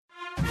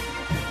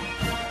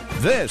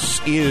This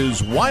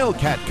is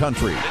Wildcat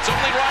Country. It's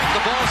only right.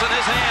 The ball's in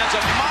his hands.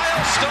 A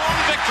milestone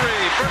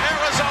victory for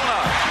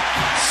Arizona.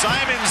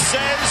 Simon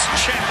says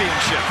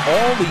championship.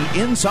 All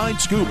the inside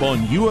scoop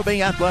on U of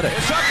A athletics.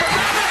 It's up for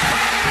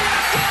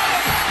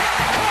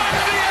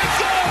the end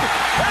zone.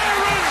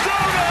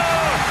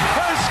 Arizona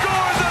has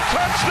scored the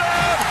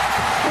touchdown.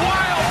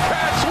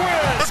 Wildcats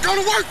win. Let's go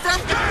to work, fam.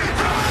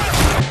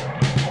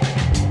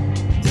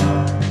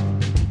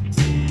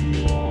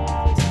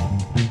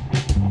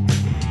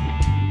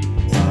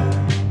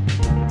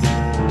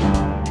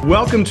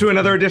 Welcome to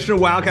another edition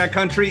of Wildcat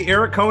Country.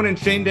 Eric Cohn and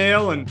Shane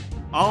Dale, and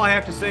all I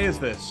have to say is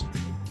this: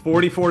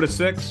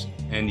 44-6.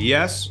 And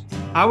yes,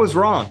 I was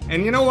wrong.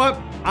 And you know what?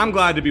 I'm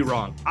glad to be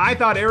wrong. I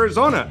thought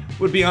Arizona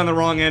would be on the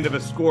wrong end of a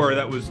score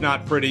that was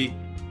not pretty.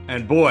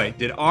 And boy,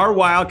 did our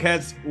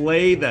Wildcats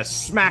lay the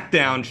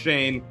smackdown,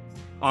 Shane,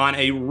 on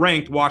a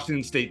ranked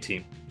Washington State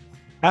team.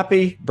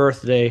 Happy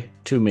birthday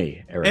to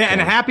me, Eric.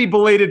 And happy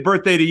belated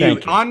birthday to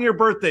you. On your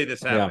birthday,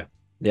 this happened.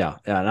 Yeah,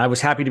 and I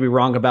was happy to be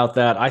wrong about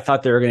that. I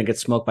thought they were going to get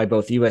smoked by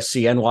both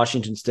USC and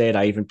Washington State.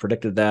 I even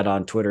predicted that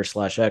on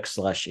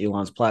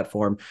Twitter/X/Elon's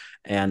platform,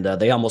 and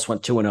they almost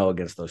went 2-0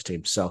 against those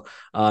teams. So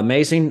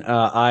amazing.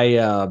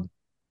 I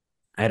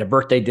had a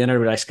birthday dinner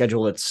that I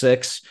scheduled at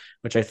 6,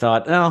 which I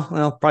thought,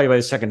 well, probably by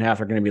the second half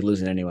they're going to be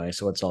losing anyway,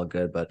 so it's all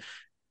good. But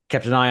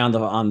kept an eye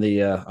on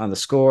the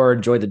score,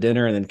 enjoyed the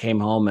dinner, and then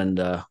came home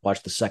and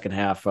watched the second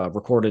half.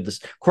 Recorded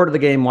the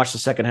game, watched the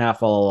second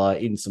half while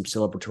eating some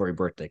celebratory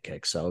birthday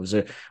cake. So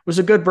it was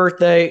a good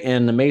birthday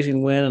and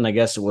amazing win. And I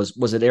guess it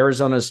was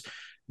Arizona's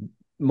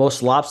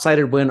most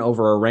lopsided win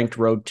over a ranked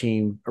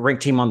team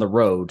on the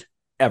road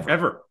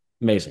ever.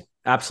 Amazing,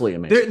 absolutely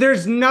amazing.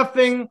 There's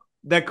nothing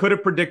that could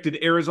have predicted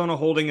Arizona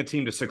holding a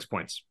team to 6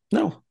 points.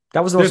 No,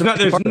 that was there's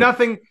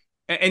nothing.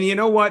 And you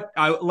know what?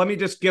 Let me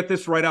just get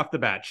this right off the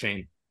bat,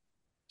 Shane.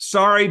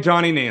 Sorry,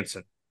 Johnny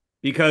Nansen,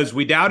 because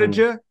we doubted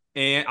you,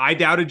 and I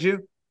doubted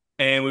you,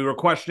 and we were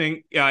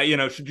questioning,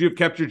 should you have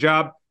kept your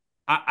job?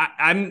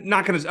 I'm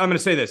going to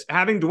say this.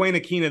 Having Dwayne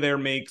Aquina there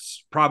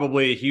makes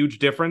probably a huge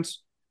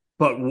difference,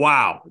 but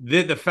wow,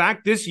 the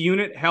fact this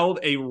unit held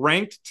a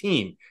ranked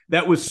team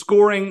that was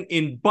scoring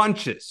in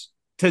bunches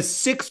to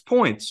 6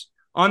 points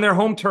on their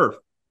home turf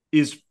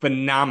is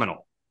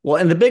phenomenal. Well,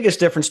 and the biggest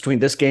difference between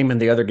this game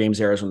and the other games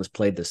Arizona's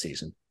played this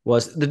season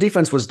was the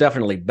defense was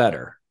definitely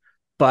better,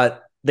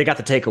 but they got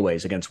the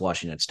takeaways against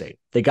Washington State.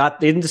 They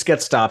didn't just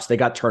get stops, they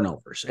got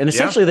turnovers. And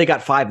essentially they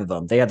got 5 of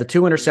them. They had the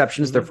 2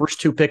 interceptions, their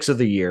first 2 picks of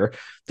the year.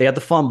 They had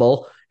the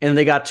fumble, and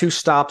they got 2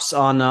 stops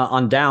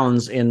on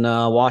downs in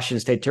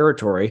Washington State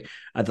territory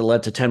that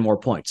led to 10 more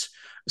points.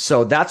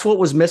 So that's what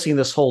was missing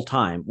this whole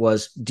time,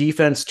 was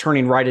defense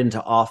turning right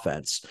into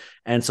offense.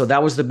 And so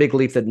that was the big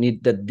leap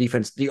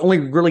the only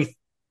really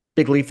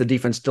big leap the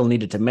defense still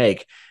needed to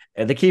make.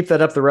 And they keep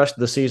that up the rest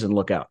of the season,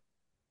 look out.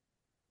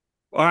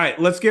 All right,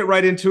 let's get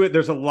right into it.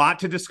 There's a lot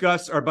to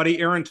discuss. Our buddy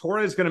Aaron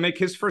Torres is going to make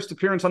his first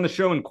appearance on the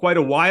show in quite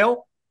a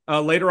while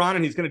later on,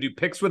 and he's going to do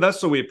picks with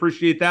us, so we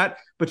appreciate that.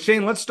 But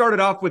Shane, let's start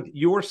it off with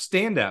your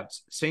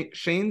standouts.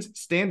 Shane's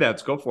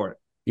standouts. Go for it.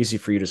 Easy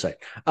for you to say.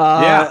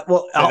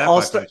 Well,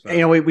 I'll start.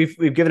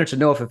 We've given it to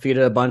Noah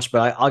Fafita a bunch,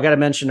 but I got to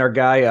mention our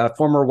guy,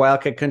 former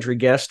Wildcat Country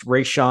guest,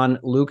 Rayshawn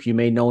Luke. You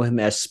may know him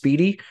as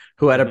Speedy,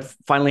 who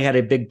finally had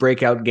a big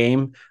breakout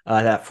game.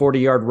 That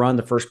 40-yard run,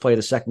 the first play of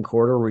the second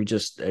quarter, where he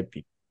just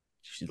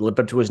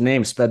lived up to his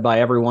name, sped by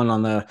everyone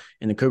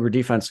in the Cougar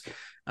defense.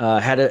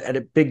 Had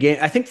a big game.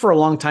 I think for a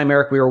long time,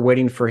 Eric, we were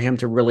waiting for him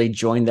to really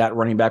join that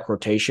running back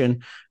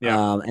rotation.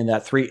 And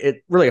that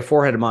really a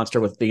 4-headed monster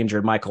with the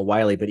injured Michael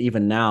Wiley. But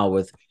even now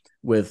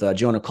with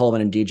Jonah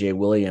Coleman and DJ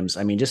Williams,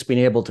 I mean, just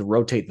being able to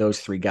rotate those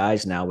 3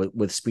 guys now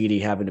with Speedy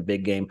having a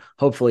big game,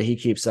 hopefully he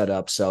keeps that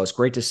up. So it's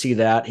great to see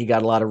that. He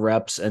got a lot of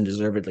reps, and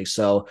deservedly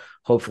so.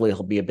 Hopefully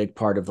he'll be a big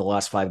part of the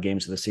last 5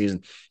 games of the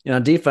season.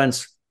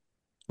 Defense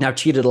now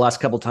cheated the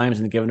last couple of times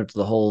and given it to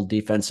the whole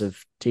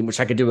defensive team, which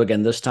I could do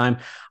again this time.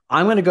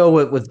 I'm going to go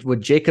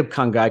with Jacob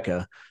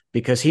Kongaika,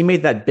 because he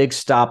made that big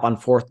stop on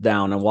 4th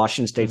down on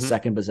Washington State's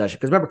second possession.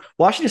 Because remember,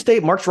 Washington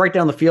State marched right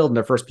down the field in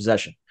their first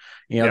possession.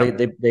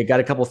 They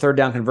got a couple of 3rd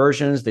down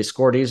conversions. They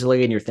scored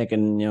easily, and you're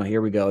thinking,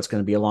 here we go. It's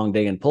going to be a long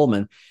day in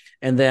Pullman.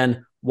 And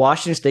then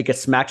Washington State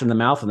gets smacked in the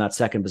mouth on that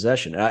second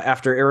possession.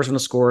 After Arizona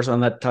scores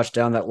on that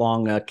touchdown, that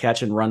long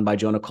catch and run by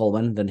Jonah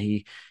Coleman, then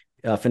he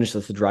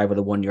finishes the drive with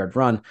a 1-yard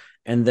run.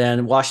 And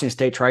then Washington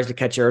State tries to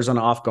catch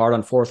Arizona off guard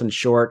on 4th and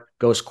short,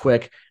 goes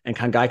quick, and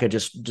Kongaika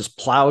just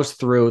plows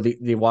through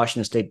the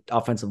Washington State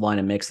offensive line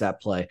and makes that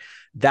play.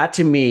 That,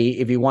 to me,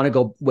 if you want to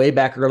go way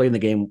back early in the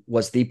game,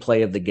 was the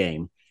play of the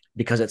game,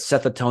 because it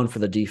set the tone for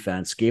the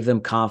defense, gave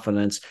them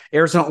confidence.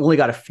 Arizona only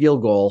got a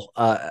field goal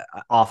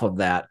off of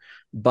that,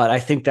 but I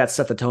think that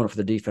set the tone for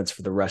the defense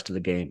for the rest of the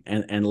game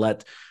and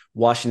let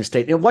Washington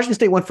State. Washington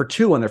State went for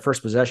 2 on their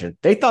first possession.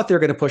 They thought they were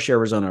going to push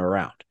Arizona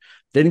around.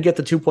 Didn't get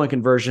the 2-point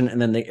conversion, and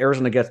then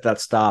Arizona gets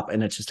that stop,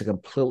 and it's just a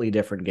completely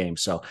different game.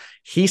 So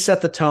he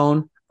set the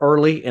tone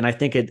early, and I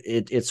think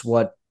it's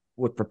what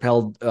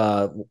propelled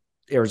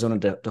Arizona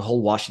to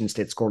hold Washington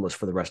State scoreless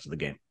for the rest of the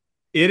game.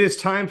 It is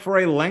time for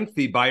a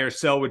lengthy buy or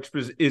sell, which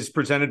is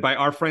presented by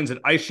our friends at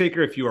Ice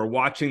Shaker. If you are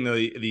watching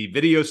the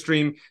video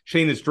stream,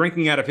 Shane is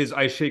drinking out of his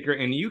Ice Shaker,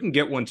 and you can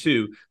get one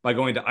too by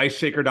going to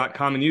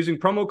iceshaker.com and using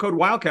promo code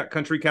Wildcat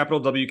Country, capital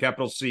W,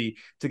 capital C,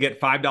 to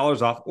get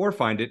 $5 off, or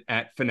find it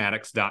at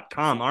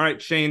fanatics.com. All right,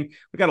 Shane,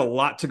 we got a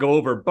lot to go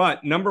over,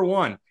 but number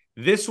one,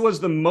 this was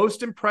the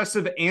most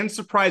impressive and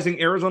surprising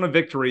Arizona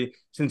victory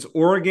since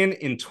Oregon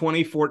in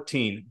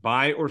 2014.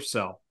 Buy or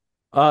sell?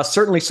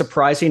 Certainly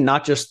surprising,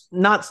 not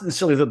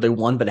necessarily that they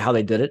won, but how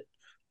they did it.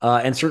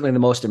 And certainly the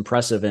most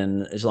impressive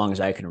in as long as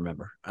I can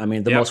remember. I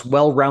mean, the most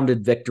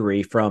well-rounded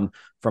victory from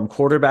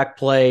quarterback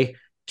play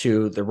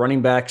to the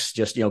running backs.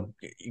 Just, you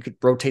could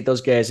rotate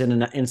those guys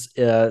in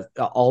and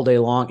all day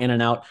long, in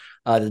and out.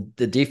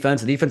 The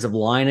defensive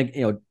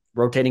line,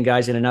 rotating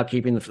guys in and out,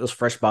 keeping those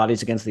fresh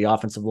bodies against the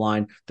offensive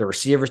line. The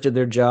receivers did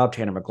their job.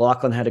 Tanner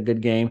McLaughlin had a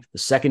good game. The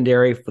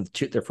secondary for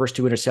their first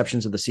 2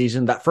 interceptions of the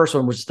season. That first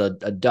one was just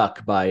a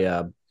duck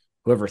by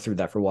whoever threw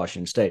that for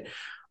Washington State.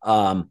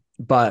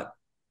 But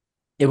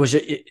it was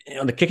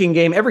the kicking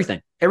game,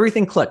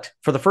 everything clicked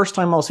for the first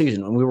time all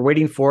season. And we were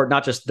waiting for it,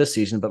 not just this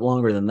season, but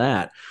longer than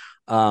that.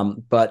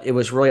 But it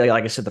was really,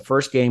 like I said, the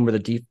first game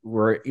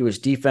where it was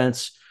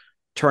defense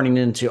turning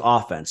into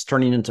offense,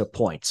 turning into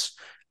points.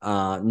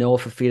 Noah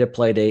Fafita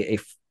played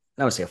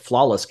I would say a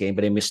flawless game,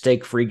 but a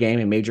mistake-free game,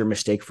 a major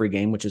mistake-free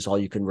game, which is all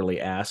you can really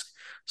ask.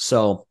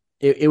 So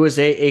it was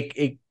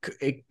a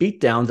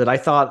beatdown that I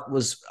thought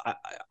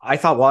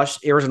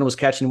Arizona was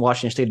catching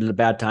Washington State at a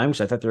bad time,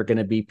 because I thought they were going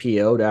to be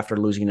PO'd after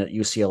losing at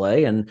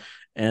UCLA,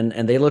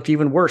 and they looked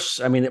even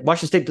worse. I mean,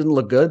 Washington State didn't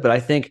look good, but I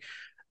think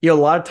a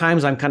lot of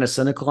times I'm kind of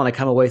cynical and I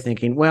come away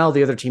thinking, well,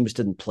 the other teams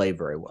didn't play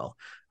very well.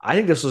 I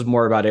think this was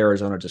more about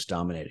Arizona just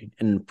dominating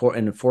and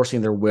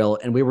enforcing their will.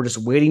 And we were just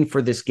waiting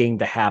for this game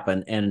to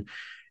happen. And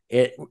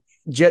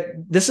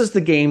this is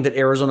the game that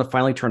Arizona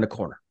finally turned a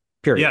corner.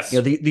 Period. Yes.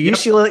 The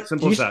UCLA,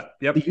 simple as that.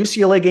 Yep. The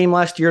UCLA game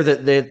last year,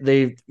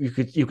 that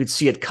you could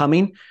see it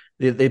coming.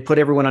 They put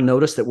everyone on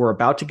notice that we're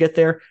about to get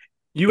there.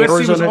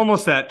 USC was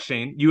almost that,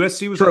 Shane.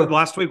 USC was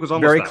last week was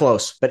almost very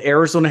close. But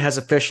Arizona has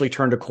officially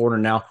turned a corner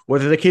now.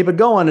 Whether they keep it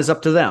going is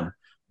up to them.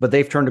 But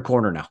they've turned a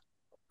corner now.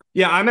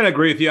 Yeah, I'm going to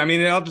agree with you. I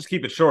mean, I'll just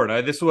keep it short.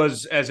 This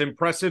was as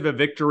impressive a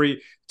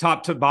victory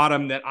top to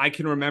bottom that I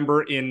can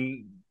remember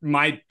in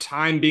my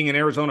time being an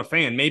Arizona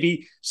fan.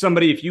 Maybe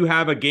somebody, if you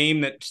have a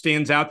game that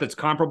stands out that's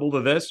comparable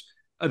to this,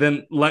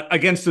 then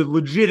against a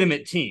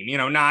legitimate team,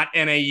 not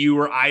NAU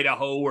or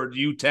Idaho or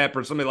UTEP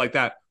or something like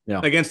that,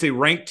 against a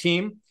ranked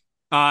team.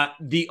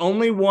 The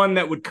only one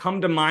that would come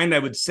to mind, I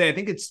would say, I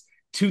think it's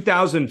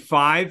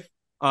 2005.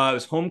 It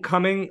was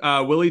homecoming.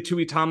 Willie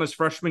Tui-Thomas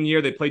freshman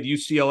year, they played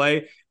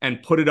UCLA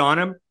and put it on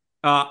him.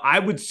 I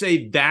would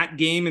say that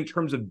game, in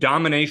terms of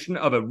domination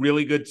of a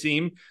really good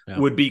team,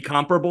 would be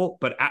comparable.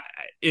 But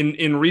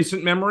in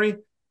recent memory,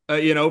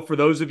 for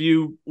those of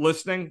you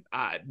listening,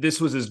 this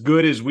was as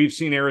good as we've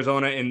seen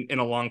Arizona in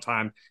a long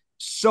time.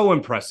 So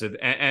impressive.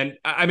 And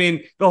I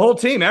mean, the whole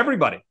team,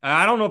 everybody.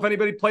 I don't know if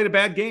anybody played a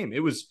bad game. It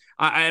was,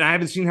 and I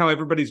haven't seen how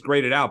everybody's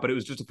graded out, but it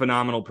was just a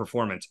phenomenal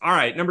performance. All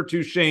right, number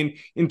 2, Shane.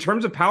 In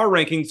terms of power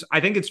rankings,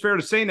 I think it's fair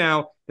to say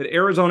now that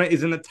Arizona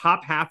is in the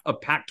top half of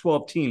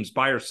Pac-12 teams.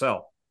 Buy or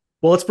sell?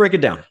 Well, let's break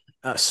it down.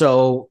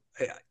 So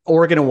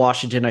Oregon and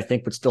Washington, I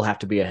think, would still have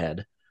to be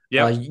ahead.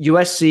 Yeah.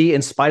 USC,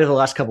 in spite of the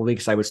last couple of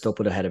weeks, I would still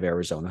put ahead of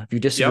Arizona. If you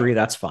disagree,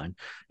 that's fine.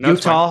 No,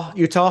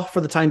 Utah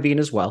for the time being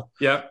as well.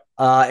 Yeah.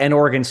 And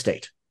Oregon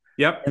State.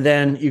 Yep. And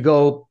then you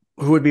go,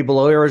 who would be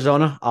below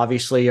Arizona?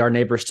 Obviously, our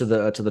neighbors to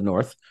the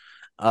north.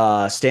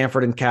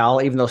 Stanford and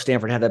Cal. Even though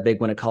Stanford had that big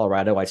win at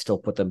Colorado, I'd still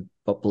put them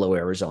below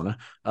Arizona.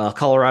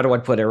 Colorado,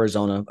 I'd put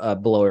Arizona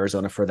below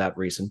Arizona for that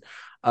reason.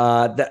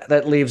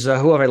 That leaves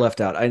who have I left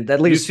out?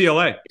 That leaves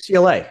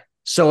UCLA.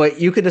 So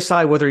you could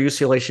decide whether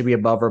UCLA should be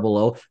above or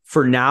below.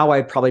 For now,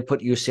 I'd probably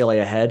put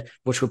UCLA ahead,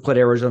 which would put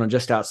Arizona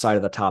just outside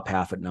of the top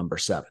half at number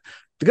 7.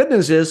 The good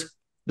news is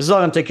this is all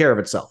going to take care of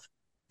itself.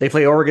 They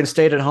play Oregon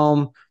State at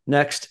home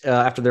next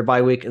after their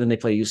bye week, and then they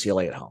play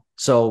UCLA at home.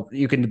 So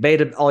you can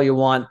debate it all you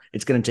want.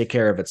 It's going to take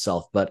care of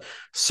itself. But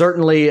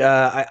certainly,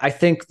 I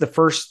think the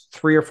first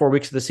 3 or 4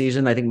 weeks of the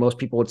season, I think most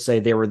people would say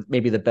they were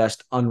maybe the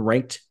best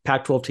unranked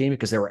Pac-12 team,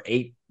 because there were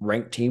 8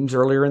 ranked teams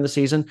earlier in the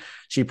season.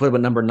 So you put them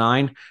at number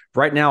 9.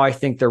 Right now, I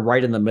think they're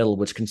right in the middle,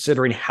 which,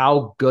 considering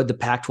how good the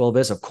Pac-12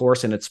 is, of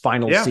course, in its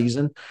final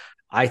season,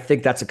 I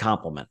think that's a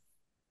compliment.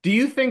 Do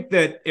you think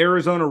that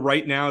Arizona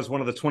right now is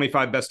one of the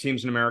 25 best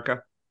teams in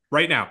America?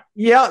 Right now.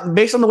 Yeah,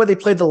 based on the way they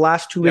played the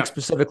last 2 weeks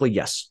specifically,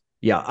 yes.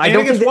 Yeah. I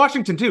don't against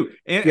Washington, too.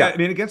 And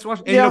against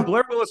Washington. And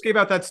Blair Willis gave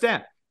out that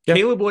stat. Yeah.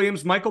 Caleb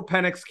Williams, Michael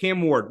Penix,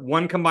 Cam Ward,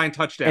 1 combined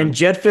touchdown. And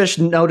Jed Fish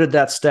noted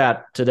that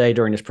stat today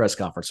during his press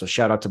conference. So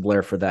shout out to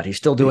Blair for that. He's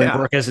still doing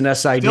work as an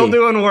SID. Still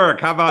doing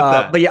work. How about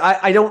that? But yeah,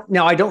 I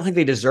don't think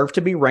they deserve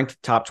to be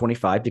ranked top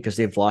 25 because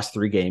they've lost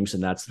 3 games,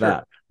 and that's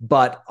that.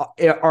 But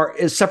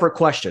a separate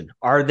question.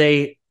 Are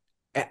they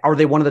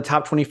one of the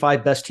top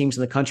 25 best teams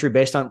in the country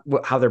based on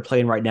how they're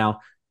playing right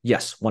now?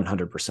 Yes,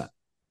 100%.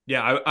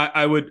 Yeah,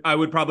 I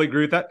would probably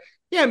agree with that.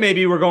 Yeah,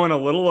 maybe we're going a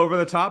little over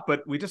the top,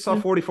 but we just saw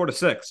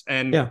 44-6.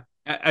 And Yeah.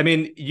 I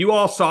mean, you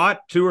all saw it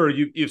too, or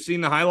you've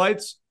seen the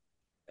highlights.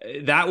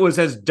 That was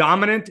as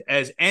dominant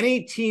as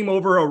any team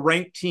over a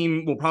ranked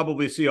team will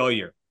probably see all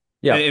year.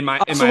 Yeah, in my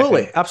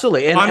absolutely, opinion.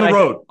 absolutely. And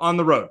on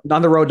the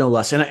road, no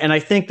less. And I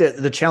think that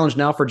the challenge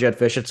now for Jedd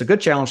Fisch, it's a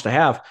good challenge to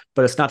have,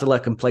 but it's not to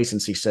let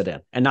complacency sit in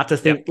and not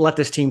to let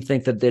this team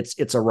think that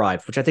it's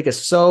arrived, which I think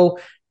is so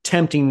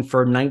tempting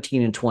for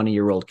 19 and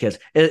 20-year-old kids,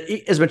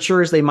 as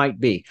mature as they might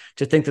be,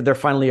 to think that they're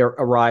finally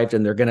arrived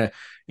and they're going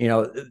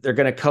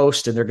to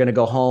coast and they're going to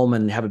go home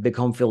and have a big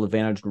home field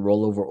advantage and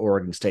roll over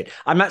Oregon State.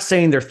 I'm not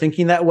saying they're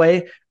thinking that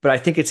way, but I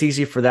think it's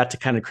easy for that to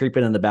kind of creep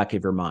in the back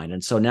of your mind.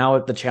 And so now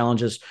the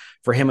challenge is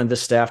for him and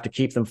this staff to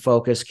keep them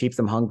focused, keep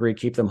them hungry,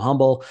 keep them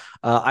humble.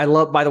 By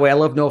the way, I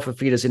love Noah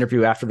Fifita's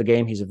interview after the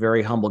game. He's a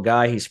very humble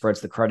guy. He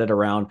spreads the credit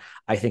around.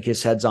 I think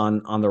his head's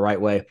on the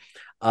right way.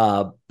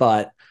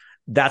 But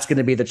that's going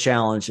to be the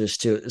challenge,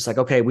 it's like,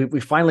 okay, we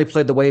finally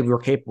played the way we were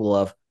capable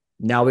of.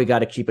 Now we got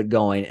to keep it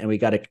going, and we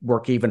got to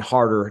work even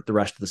harder the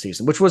rest of the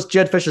season, which was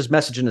Jedd Fisch's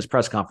message in his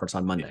press conference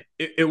on Monday.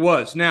 It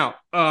was. Now,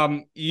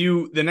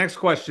 the next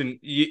question,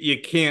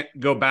 you can't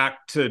go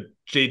back to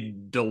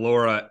Jayden de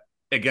Laura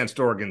against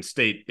Oregon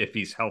State if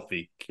he's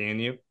healthy, can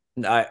you?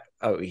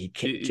 He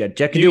can't.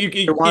 Jed can do what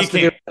he wants to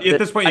do. At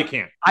this point, you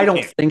can't. I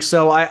don't think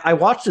so. I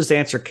watched his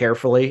answer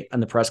carefully in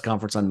the press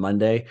conference on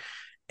Monday,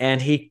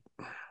 and he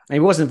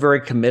wasn't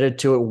very committed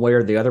to it one way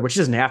or the other, which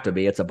doesn't have to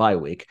be. It's a bye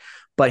week.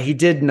 But he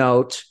did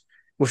note,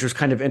 which was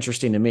kind of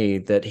interesting to me,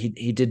 that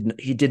he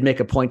did make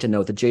a point to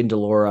note that Jayden de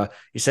Laura,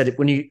 he said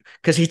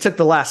because he took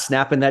the last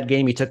snap in that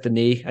game, he took the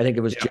knee. I think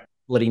it was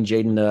letting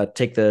Jayden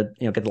get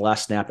the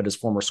last snap at his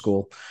former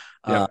school,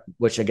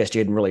 which I guess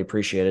Jayden really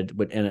appreciated.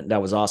 And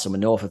that was awesome.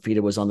 And Noah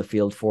Fifita was on the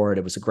field for it.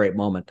 It was a great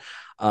moment.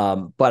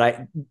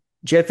 But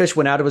Jedd Fisch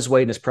went out of his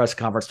way in his press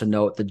conference to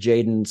note that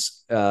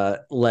Jayden's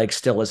leg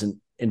still isn't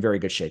in very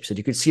good shape. So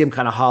you could see him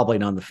kind of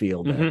hobbling on the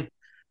field. Mm-hmm.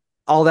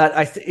 All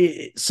that.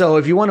 So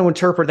if you want to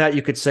interpret that,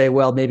 you could say,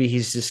 well, maybe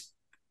he's just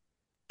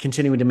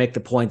continuing to make the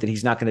point that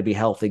he's not going to be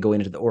healthy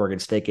going into the Oregon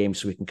State game.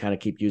 So we can kind of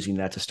keep using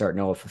that to start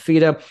Noah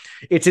Fifita.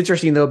 It's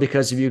interesting though,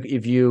 because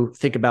if you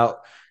think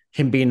about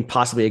him being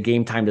possibly a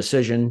game time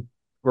decision,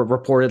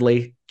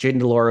 reportedly Jayden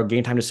de Laura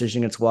game time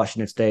decision against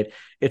Washington State,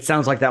 it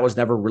sounds like that was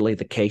never really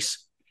the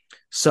case.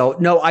 So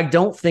no, I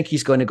don't think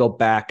he's going to go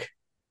back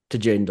to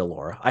Jayden de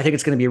Laura. I think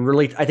it's going to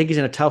be I think he's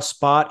in a tough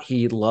spot.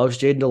 He loves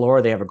Jayden de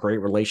Laura. They have a great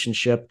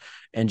relationship,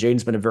 and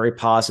Jayden's been a very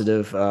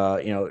positive,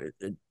 a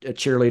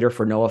cheerleader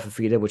for Noah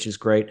Fifita, which is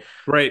great.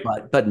 Right.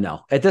 But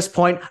no, at this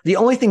point, the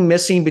only thing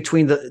missing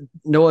between the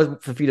Noah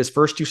Fifita's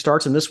first two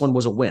starts and this one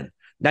was a win.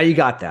 Now you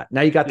got that.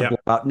 Now you got the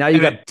blowout. Now you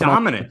got a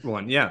dominant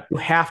one. Yeah. You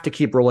have to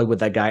keep rolling with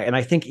that guy. And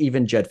I think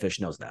even Jedd Fisch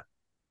knows that.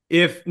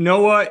 If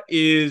Noah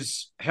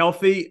is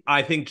healthy,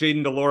 I think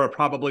Jayden de Laura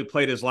probably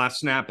played his last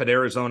snap at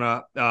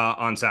Arizona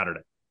on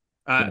Saturday.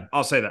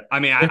 I'll say that. I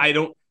mean,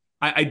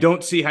 I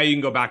don't see how you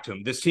can go back to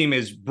him. This team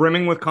is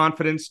brimming with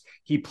confidence.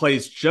 He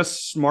plays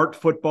just smart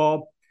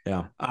football.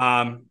 Yeah.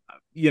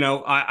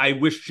 I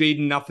wish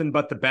Jayden nothing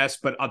but the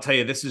best, but I'll tell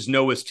you, this is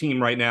Noah's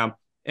team right now,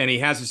 and he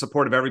has the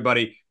support of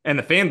everybody and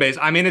the fan base.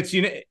 I mean, it's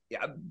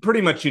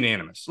pretty much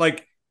unanimous.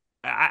 Like,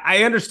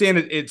 I understand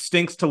it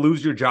stinks to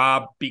lose your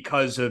job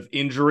because of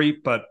injury,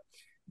 but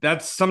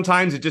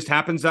sometimes it just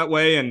happens that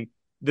way. And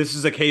this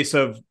is a case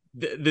of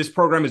this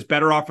program is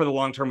better off for the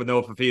long term with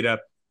Noah Fifita.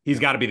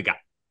 He's got to be the guy.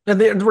 And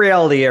the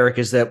reality, Eric,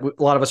 is that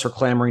a lot of us are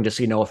clamoring to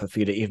see Noah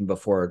Fifita even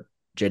before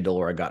Jayden de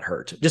Laura got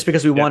hurt, just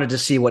because we wanted to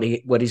see what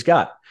he's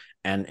got.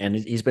 And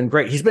he's been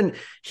great.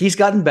 He's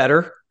gotten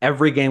better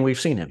every game we've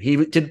seen him.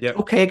 He did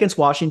okay against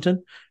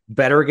Washington,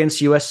 better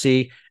against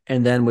USC,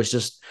 and then was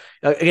just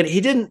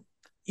again,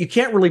 you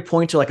can't really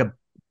point to like a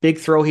big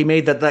throw he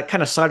made. That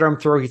kind of sidearm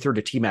throw he threw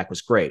to T-Mac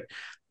was great,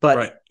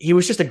 but he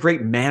was just a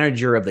great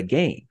manager of the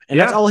game. And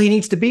that's all he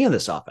needs to be in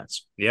this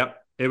offense. Yep.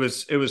 It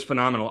was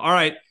phenomenal. All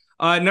right.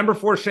 Number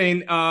 4,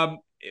 Shane,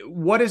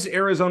 what is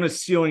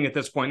Arizona's ceiling at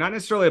this point? Not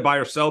necessarily a buy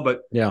or sell,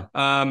 but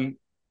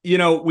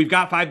we've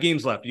got 5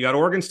 games left. You got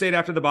Oregon State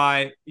after the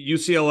bye,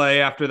 UCLA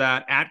after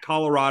that, at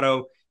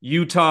Colorado,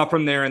 Utah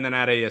from there, and then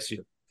at ASU.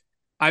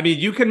 I mean,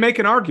 you can make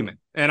an argument,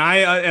 and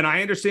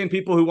I understand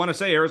people who want to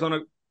say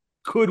Arizona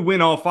could win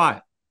all 5.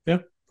 Yeah.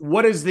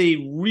 What is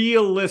the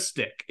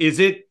realistic? Is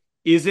it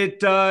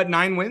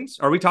 9 wins?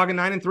 Are we talking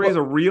 9-3 as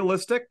a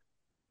realistic?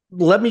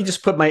 Let me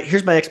just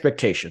here's my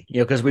expectation,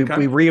 because we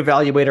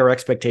reevaluate our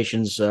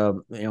expectations,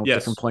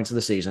 different points of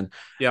the season.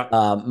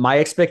 Yeah. My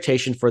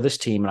expectation for this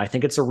team, and I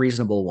think it's a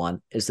reasonable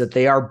one, is that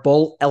they are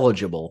bowl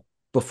eligible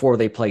before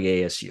they play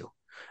ASU.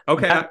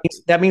 Okay.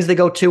 That means they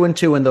go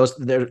 2-2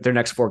 in their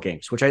next 4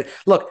 games, which I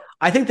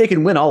think they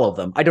can win all of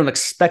them. I don't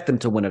expect them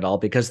to win it all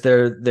because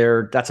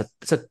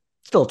it's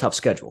still a tough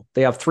schedule.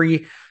 They have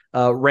 3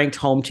 ranked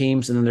home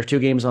teams, and then there are 2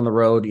 games on the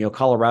road.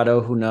 Colorado,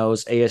 who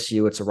knows?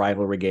 ASU, it's a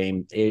rivalry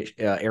game.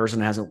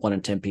 Arizona hasn't won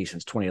in Tempe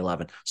since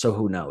 2011, so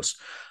who knows?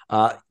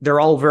 They're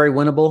all very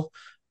winnable.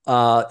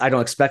 I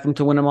don't expect them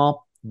to win them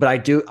all, but I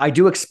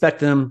do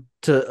expect them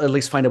to at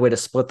least find a way to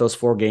split those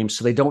 4 games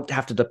so they don't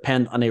have to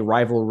depend on a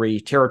rivalry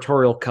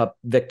territorial cup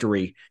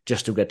victory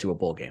just to get to a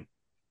bowl game?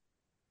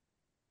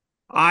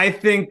 I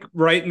think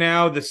right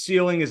now the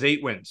ceiling is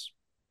 8 wins.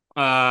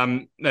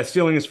 The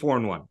ceiling is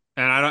 4-1.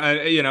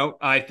 And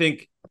I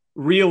think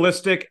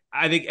realistic,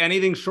 I think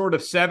anything short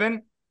of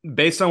 7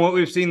 based on what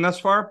we've seen thus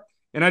far.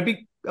 And I'd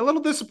be a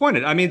little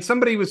disappointed. I mean,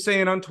 somebody was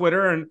saying on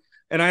Twitter, and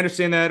I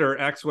understand that, or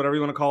X, whatever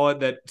you want to call it,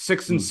 that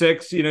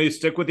 6-6, you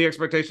stick with the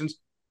expectations.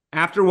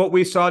 After what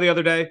we saw the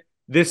other day,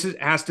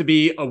 has to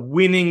be a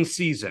winning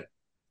season.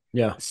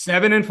 Yeah.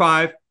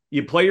 7-5,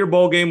 you play your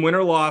bowl game, win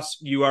or loss,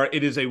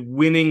 it is a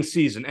winning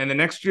season. And the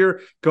next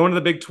year, going to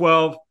the Big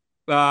 12,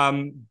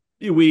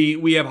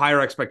 we have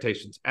higher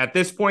expectations. At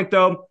this point,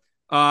 though,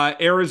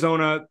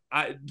 Arizona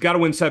got to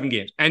win 7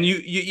 games. And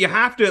you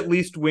have to at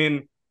least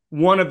win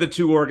one of the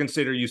 2 Oregon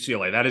State or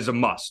UCLA. That is a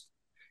must.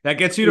 That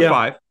gets you to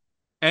 5.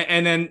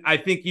 And then I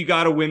think you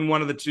got to win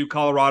one of the 2,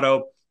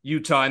 Colorado,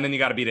 Utah, and then you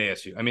got to beat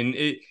ASU. I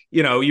mean,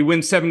 you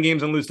win 7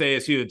 games and lose to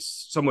ASU.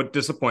 It's somewhat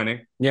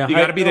disappointing. Yeah, you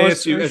got to beat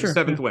ASU as a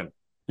 7th win.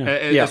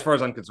 As far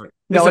as I'm concerned,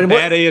 it's a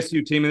bad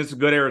ASU team, and it's a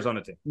good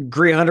Arizona team.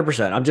 Agree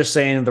 100%. I'm just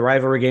saying the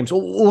rivalry games.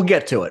 We'll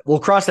get to it. We'll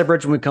cross that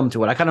bridge when we come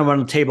to it. I kind of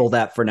want to table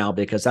that for now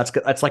because that's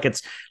it's like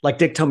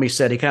Dick Tomey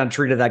said. He kind of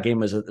treated that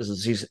game as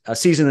a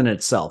season in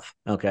itself.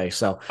 Okay,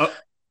 so,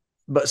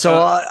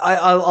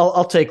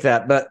 I'll take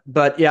that.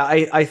 But yeah,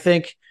 I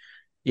think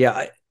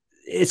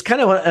it's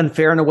kind of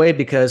unfair in a way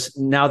because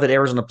now that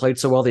Arizona played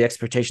so well, the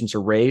expectations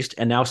are raised,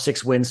 and now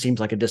 6 wins seems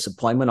like a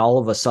disappointment all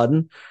of a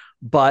sudden.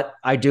 But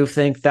I do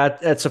think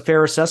that that's a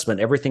fair assessment.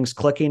 Everything's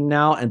clicking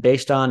now, and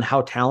based on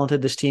how talented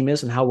this team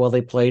is and how well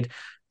they played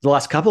the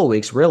last couple of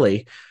weeks,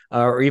 really,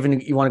 or even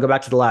you want to go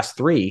back to the last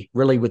 3,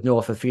 really, with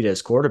Noah Fifita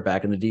as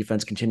quarterback and the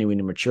defense continuing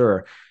to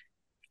mature.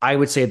 I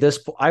would say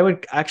I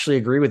would actually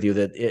agree with you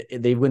that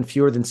they win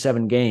fewer than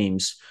 7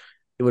 games.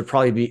 It would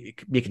probably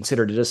be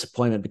considered a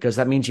disappointment because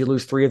that means you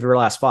lose 3 of your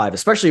last 5,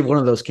 especially if one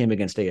of those came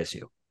against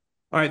ASU. All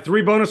right,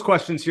 3 bonus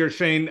questions here,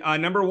 Shane.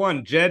 Number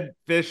 1, Jedd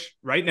Fisch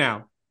right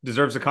now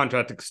deserves a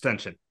contract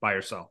extension by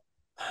yourself.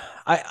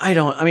 I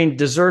don't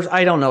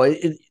know.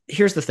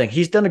 Here's the thing.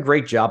 He's done a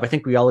great job. I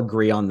think we all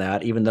agree on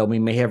that, even though we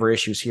may have our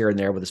issues here and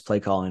there with his play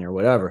calling or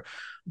whatever.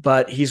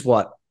 But he's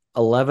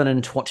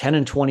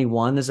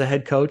 10-21 as a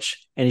head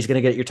coach, and he's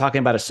going to you're talking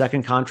about a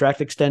second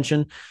contract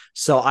extension.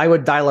 So I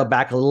would dial it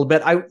back a little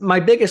bit. My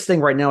biggest thing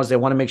right now is they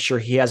want to make sure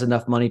he has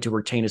enough money to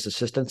retain his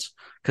assistants,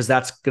 because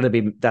that's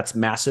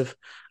massive.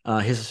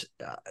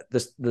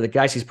 The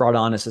guys he's brought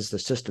on as his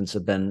assistants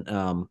have been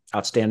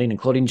outstanding,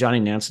 including Johnny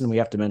Nansen. We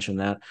have to mention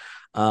that.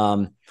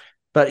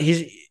 But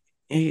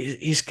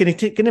he's going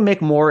to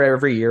make more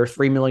every year,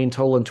 $3 million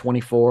total in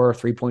 24,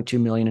 $3.2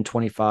 million in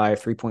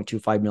 25,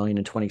 $3.25 million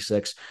in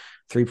 26.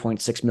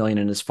 $3.6 million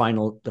in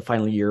the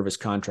final year of his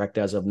contract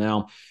as of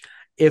now.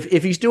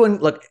 If he's doing,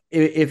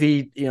 if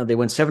they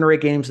win 7 or 8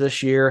 games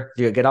this year,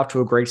 they get off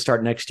to a great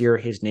start next year,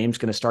 his name's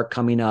going to start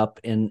coming up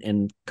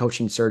in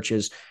coaching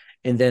searches.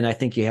 And then I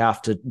think you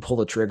have to pull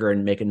the trigger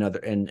and make another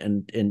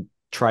and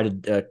try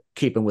to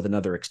keep him with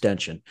another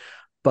extension.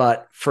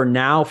 But for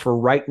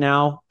right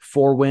now,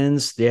 4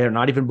 wins, they're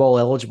not even bowl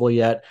eligible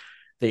yet.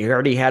 They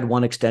already had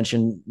 1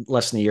 extension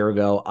less than a year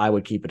ago. I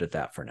would keep it at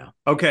that for now.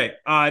 Okay.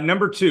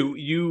 Number 2,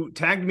 you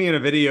tagged me in a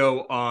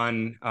video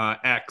on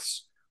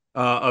X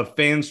of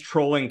fans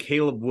trolling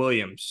Caleb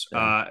Williams,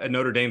 a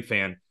Notre Dame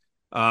fan.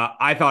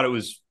 I thought it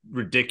was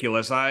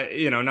ridiculous. Not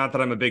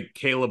that I'm a big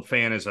Caleb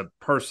fan as a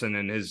person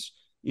and his,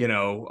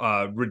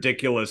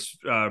 ridiculous,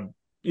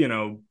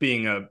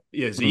 being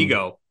his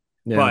ego.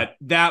 Yeah. But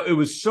it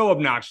was so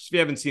obnoxious. If you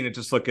haven't seen it,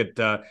 just look at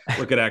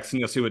X and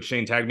you'll see what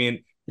Shane tagged me in.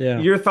 Yeah.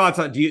 Your thoughts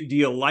on,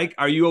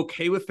 are you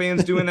okay with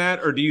fans doing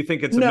that, or do you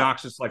think it's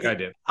obnoxious like I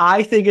did?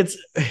 I think it's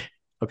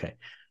okay.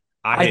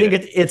 I think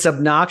it's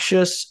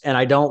obnoxious, and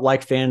I don't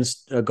like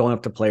fans going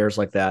up to players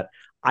like that.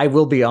 I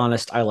will be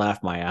honest, I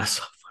laughed my ass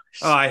off.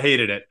 Oh, I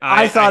hated it.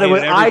 I thought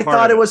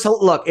it was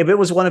look, if it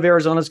was one of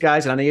Arizona's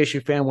guys and an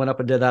ASU fan went up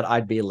and did that,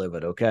 I'd be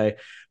livid, okay?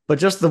 But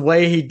just the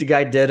way the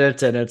guy did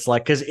it, and it's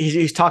like, because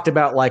he's talked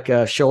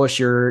about show us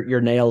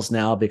your nails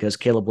now, because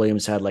Caleb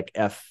Williams had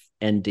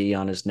FND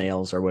on his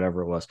nails or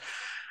whatever it was.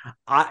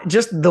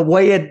 Just the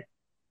way it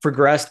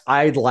progressed,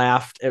 I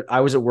laughed.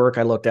 I was at work.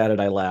 I looked at it.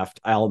 I laughed.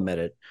 I'll admit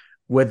it.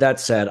 With that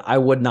said, I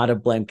would not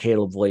have blamed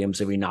Caleb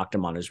Williams if he knocked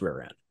him on his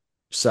rear end.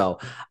 So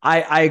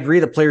I agree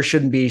the players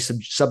shouldn't be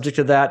subject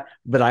to that,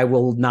 but I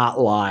will not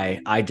lie.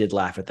 I did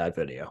laugh at that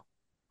video.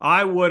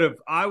 I would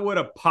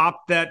have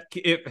popped that.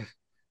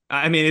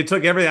 It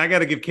took everything. I got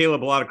to give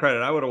Caleb a lot of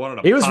credit. I would have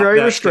wanted to. He was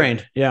very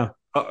restrained. Yeah.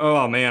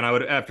 Oh man, I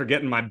would, after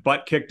getting my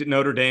butt kicked at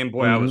Notre Dame.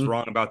 Boy, I was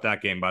wrong about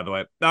that game, by the way.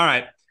 All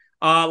right.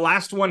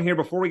 Last one here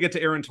before we get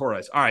to Aaron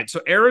Torres. All right.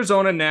 So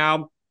Arizona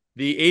now,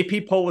 the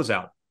AP poll is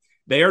out.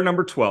 They are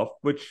number 12,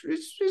 which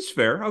is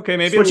fair. Okay,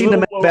 maybe switching to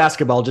men's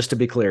basketball, just to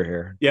be clear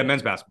here. Yeah,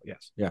 men's basketball.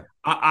 Yes. Yeah.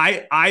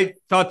 I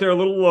thought they're a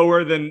little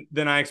lower than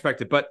I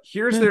expected, but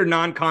here's their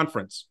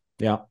non-conference.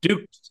 Yeah.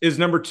 Duke is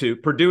number 2,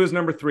 Purdue is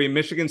number 3,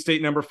 Michigan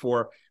State number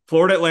 4,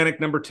 Florida Atlantic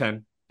number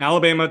 10,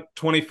 Alabama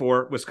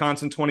 24,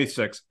 Wisconsin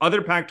 26.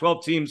 Other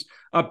Pac-12 teams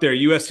up there,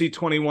 USC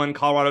 21,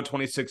 Colorado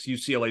 26,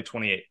 UCLA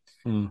 28.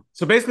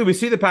 So basically, we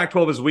see the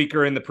Pac-12 is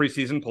weaker in the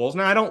preseason polls.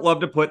 Now, I don't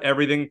love to put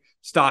everything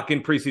stock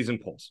in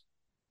preseason polls.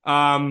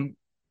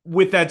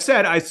 With that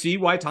said, I see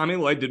why Tommy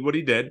Lloyd did what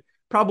he did.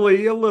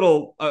 Probably a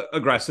little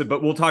aggressive,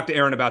 but we'll talk to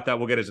Aaron about that.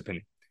 We'll get his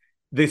opinion.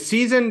 The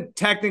season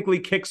technically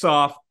kicks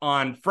off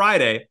on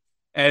Friday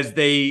as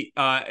they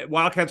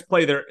Wildcats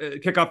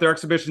kick off their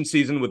exhibition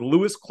season with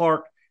Lewis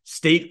Clark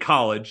State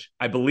College.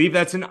 I believe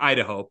that's in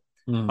Idaho,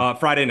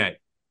 Friday night.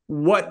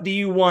 What do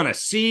you want to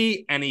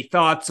see? Any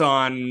thoughts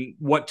on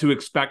what to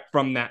expect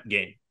from that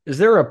game? Is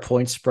there a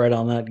point spread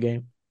on that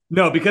game?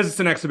 No, because it's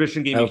an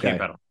exhibition game. Okay. You can't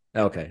bet on.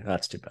 Okay,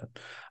 that's too bad.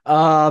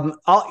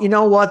 You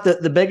know what?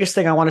 The biggest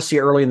thing I want to see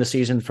early in the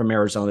season from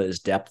Arizona is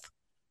depth.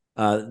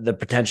 The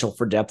potential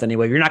for depth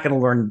anyway. You're not going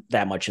to learn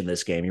that much in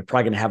this game. You're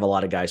probably going to have a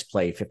lot of guys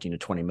play 15 to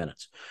 20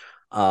 minutes.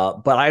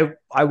 But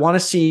I want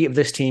to see if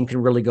this team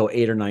can really go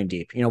 8 or 9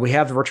 deep. You know, we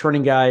have the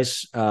returning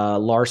guys,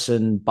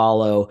 Larson,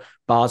 Ballo,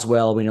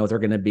 Boswell. We know they're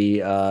going to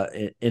be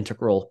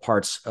integral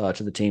parts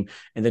to the team.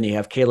 And then you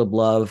have Caleb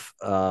Love,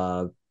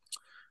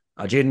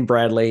 Jaden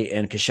Bradley,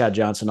 and Keshad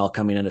Johnson all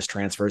coming in as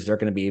transfers. They're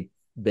going to be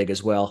big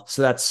as well.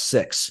 So that's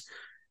 6.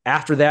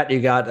 After that,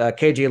 you got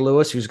KJ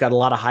Lewis, who's got a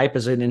lot of hype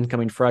as an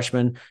incoming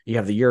freshman. You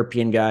have the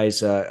European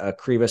guys,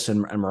 Krivas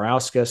and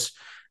Morauskas.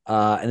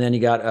 And then you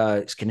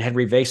got can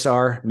Henry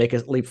Vasar make a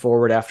leap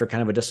forward after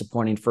kind of a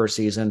disappointing first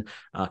season?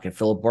 Can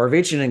Philip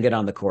Borovichin get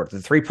on the court? The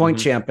 3-point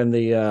champ in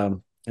the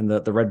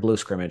red-blue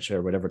scrimmage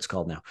or whatever it's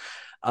called now.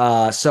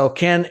 So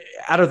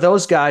out of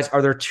those guys,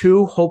 are there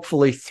 2,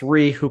 hopefully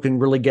 3 who can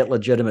really get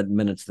legitimate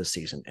minutes this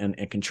season and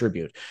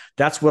contribute?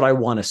 That's what I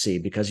want to see,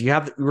 because you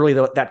have really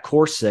that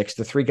core 6,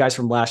 the 3 guys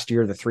from last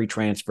year, the 3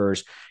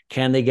 transfers.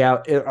 Can they get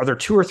out? Are there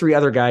 2 or 3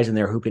 other guys in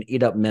there who can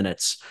eat up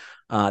minutes?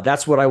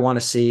 That's what I want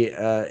to see.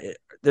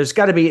 There's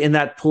got to be in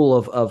that pool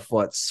of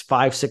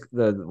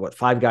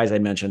 5 guys I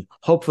mentioned,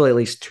 hopefully at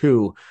least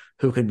 2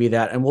 who can be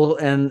that. And we're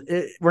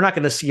not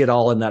going to see it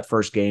all in that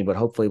first game, but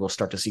hopefully we'll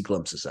start to see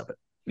glimpses of it.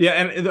 Yeah,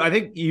 and I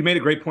think you made a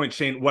great point,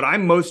 Shane. What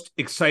I'm most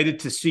excited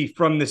to see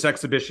from this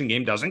exhibition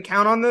game doesn't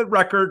count on the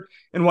record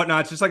and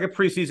whatnot. It's just like a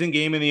preseason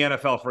game in the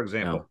NFL, for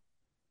example. No.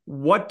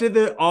 What did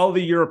all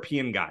the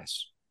European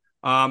guys,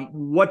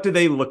 what do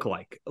they look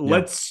like? Yeah.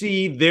 Let's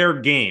see their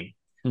game.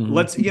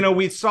 Mm-hmm.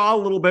 We saw a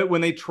little bit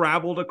when they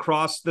traveled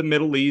across the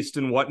Middle East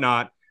and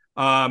whatnot.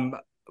 But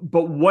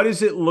what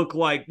does it look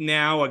like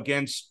now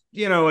against,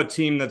 a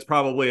team that's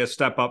probably a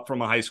step up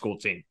from a high school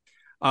team?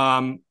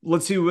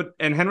 Let's see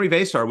and Henry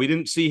Vasar, we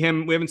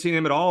haven't seen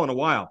him at all in a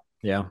while.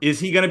 Yeah. Is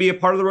he going to be a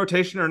part of the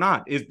rotation or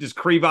not? Does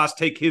Krivas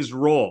take his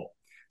role?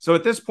 So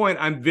at this point,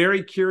 I'm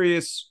very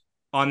curious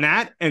on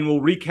that, and we'll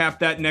recap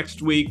that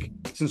next week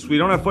since we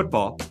don't have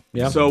football.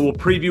 Yeah. So we'll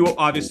preview,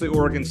 obviously,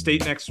 Oregon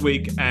State next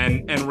week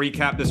and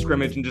recap the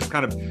scrimmage and just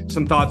kind of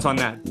some thoughts on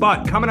that.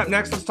 But coming up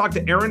next, let's talk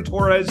to Aaron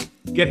Torres,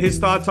 get his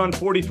thoughts on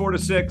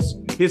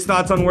 44-6, his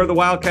thoughts on where the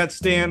Wildcats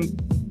stand,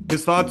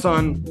 his thoughts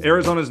on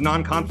Arizona's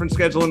non-conference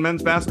schedule in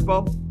men's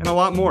basketball, and a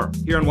lot more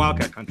here in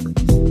Wildcat Country.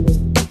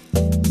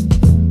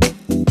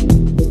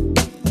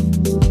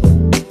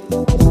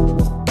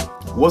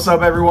 What's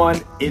up,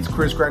 everyone? It's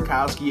Chris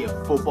Grakowski,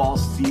 and football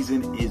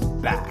season is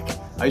back.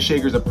 Ice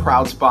Shaker is a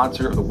proud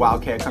sponsor of the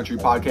Wildcat Country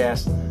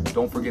podcast.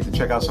 Don't forget to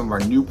check out some of our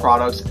new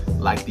products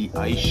like the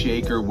Ice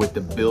Shaker with the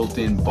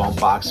built-in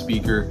bump box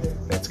speaker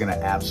that's going to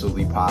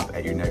absolutely pop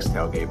at your next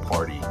tailgate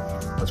party.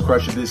 Let's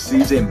crush it this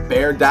season.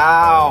 Bear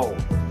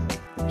down!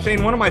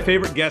 Shane, one of my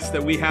favorite guests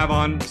that we have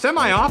on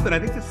semi-often. I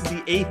think this is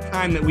the 8th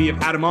time that we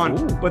have had him on.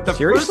 Ooh, but the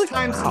seriously? First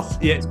time wow. since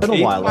it's been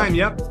a while.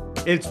 Yep.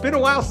 It's been a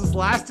while since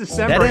last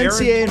December. That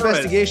NCAA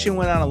investigation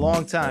went on a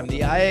long time. The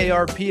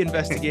IARP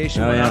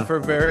investigation went on for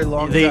a very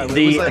long time.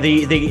 The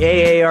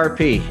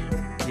AARP.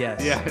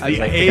 Yes. Yeah, the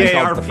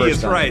AARP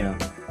is right.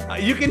 Yeah.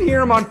 You can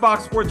hear him on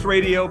Fox Sports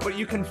Radio, but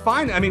you can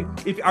find,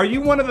 are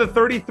you one of the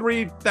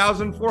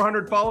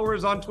 33,400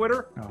 followers on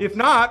Twitter? Oh. If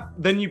not,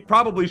 then you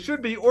probably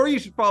should be, or you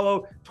should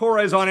follow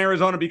Torres on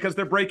Arizona because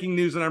they're breaking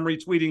news and I'm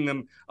retweeting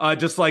them,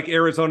 just like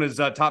Arizona's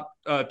top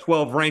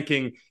 12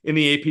 ranking in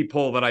the AP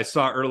poll that I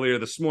saw earlier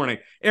this morning.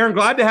 Aaron,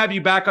 glad to have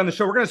you back on the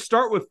show. We're going to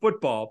start with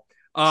football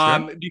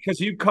because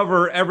you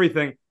cover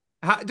everything.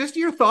 Just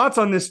your thoughts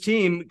on this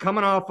team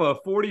coming off a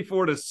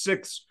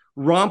 44-6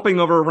 romping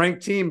over a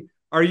ranked team.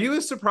 Are you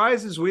as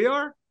surprised as we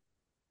are?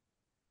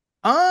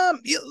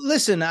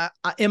 Listen,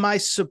 am I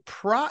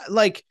surprised?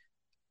 Like,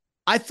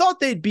 I thought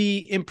they'd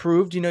be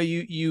improved.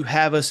 You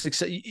have a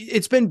success.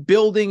 It's been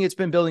building.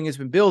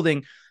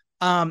 And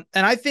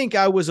I think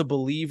I was a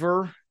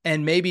believer,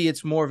 and maybe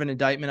it's more of an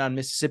indictment on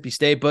Mississippi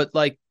State, but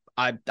like,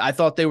 I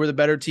thought they were the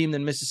better team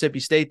than Mississippi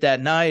State that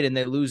night, and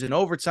they lose in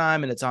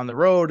overtime, and it's on the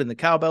road, and the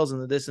cowbells,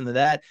 and the this and the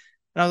that.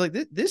 And I was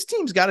like, this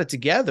team's got it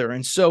together.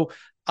 And so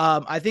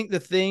I think the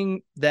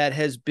thing that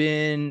has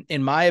been,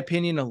 in my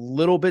opinion, a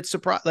little bit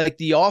surprised, like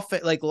the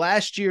offense, like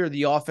last year,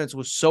 the offense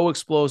was so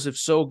explosive,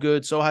 so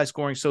good, so high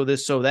scoring, so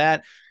this, so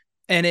that.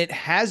 And it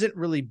hasn't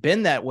really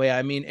been that way.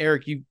 I mean,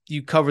 Eric,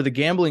 you cover the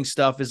gambling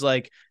stuff. Is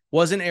like,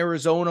 wasn't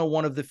Arizona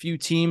one of the few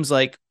teams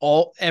like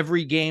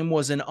every game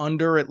was an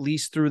under, at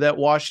least through that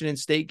Washington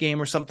State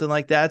game or something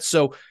like that?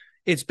 So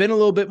it's been a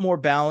little bit more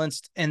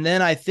balanced. And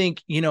then I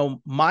think,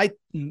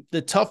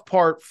 the tough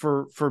part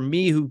for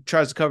me who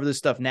tries to cover this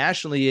stuff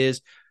nationally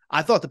is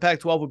I thought the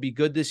Pac-12 would be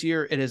good this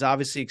year. It has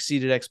obviously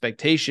exceeded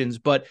expectations,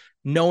 but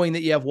knowing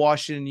that you have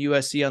Washington,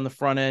 USC on the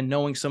front end,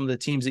 knowing some of the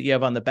teams that you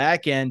have on the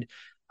back end,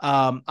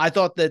 I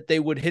thought that they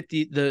would hit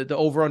the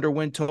over-under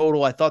win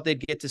total. I thought they'd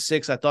get to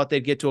 6. I thought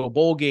they'd get to a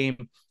bowl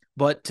game.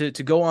 But to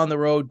go on the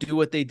road, do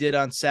what they did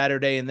on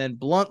Saturday, and then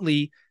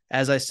bluntly,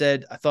 as I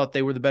said, I thought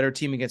they were the better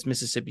team against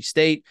Mississippi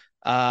State.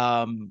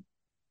 Were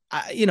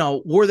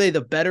they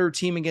the better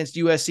team against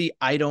USC?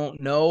 I don't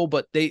know.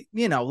 But there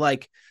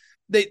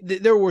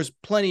was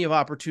plenty of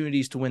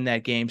opportunities to win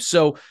that game.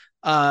 So,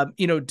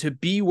 to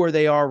be where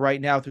they are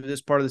right now through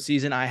this part of the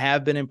season, I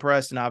have been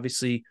impressed, and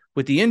obviously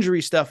with the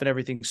injury stuff and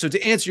everything. So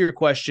to answer your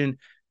question,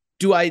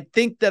 do I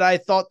think that I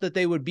thought that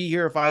they would be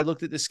here if I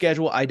looked at the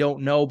schedule? I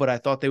don't know, but I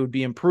thought they would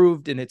be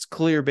improved, and it's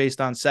clear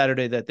based on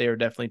Saturday that they are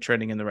definitely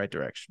trending in the right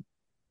direction.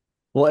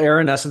 Well,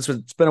 Aaron, since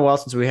it's been a while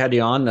since we had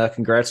you on,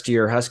 congrats to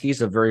your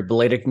Huskies. A very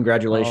belated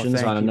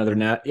congratulations on another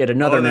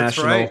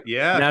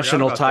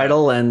national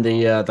title, and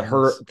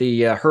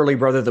the Hurley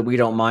brother that we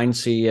don't mind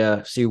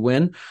see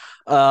win.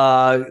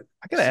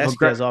 I gotta ask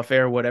you guys off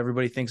air what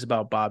everybody thinks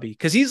about Bobby,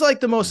 because he's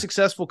like the most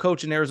successful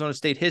coach in Arizona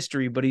State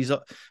history. But he's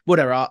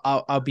whatever.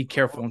 I'll be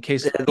careful in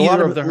case a lot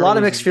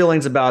of mixed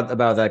feelings about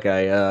that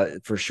guy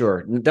for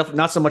sure. Definitely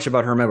not so much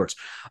about Herm Edwards.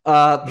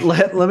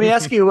 Let me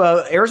ask you.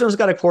 Arizona's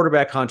got a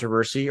quarterback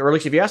controversy, or at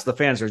least if you ask the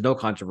fans, there's no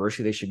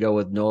controversy. They should go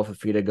with Noah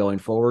Fifita going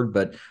forward,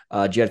 but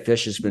Jed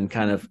Fish has been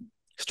kind of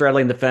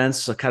straddling the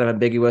fence, so kind of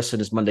ambiguous in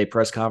his Monday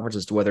press conference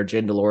as to whether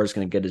Jaden Delora is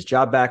going to get his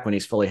job back when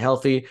he's fully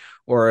healthy,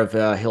 or if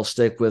he'll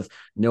stick with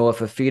Noah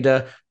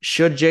Fifita.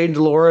 Should Jaden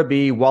Delora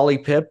be Wally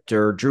pipped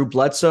or Drew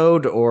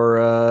Bledsoe,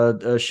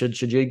 or should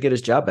Jaden get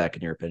his job back,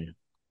 in your opinion?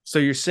 So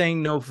you're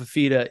saying Noah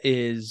Fifita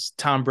is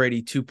Tom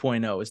Brady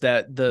 2.0? Is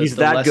that he's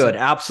that lesson? Good?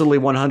 Absolutely,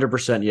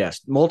 100%. Yes,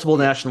 multiple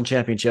national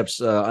championships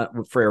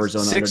for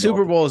Arizona. 6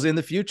 Super Bowls in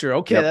the future.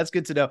 Okay, yep. That's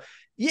good to know.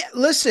 Yeah,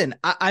 listen,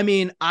 I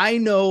mean, I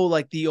know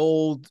like the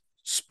old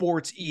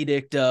sports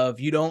edict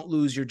of you don't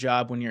lose your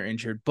job when you're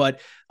injured,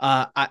 but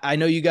I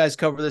know you guys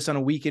cover this on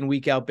a week in,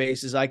 week out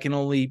basis. I can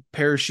only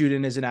parachute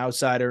in as an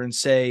outsider and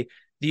say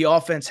the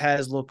offense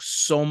has looked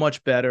so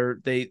much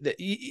better.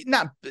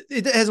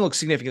 It hasn't looked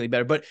significantly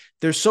better, but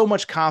there's so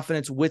much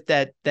confidence with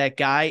that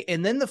guy.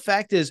 And then the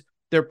fact is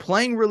they're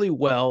playing really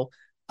well.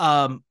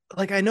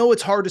 Like, I know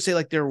it's hard to say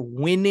like they're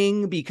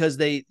winning because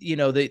they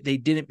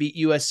didn't beat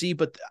USC,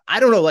 but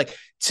I don't know, like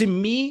to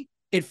me,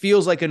 it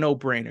feels like a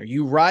no-brainer.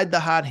 You ride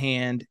the hot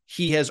hand.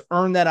 He has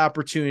earned that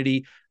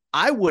opportunity.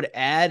 I would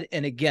add,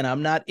 and again,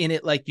 I'm not in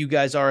it like you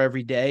guys are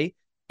every day.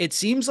 It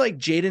seems like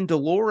Jaden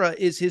Delora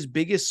is his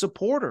biggest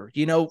supporter,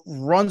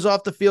 runs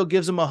off the field,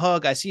 gives him a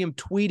hug. I see him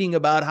tweeting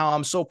about how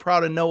I'm so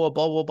proud of Noah,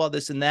 blah, blah, blah,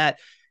 this and that.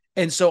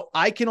 And so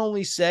I can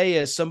only say,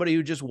 as somebody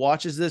who just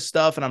watches this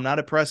stuff, and I'm not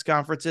at press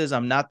conferences,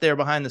 I'm not there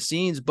behind the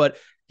scenes, but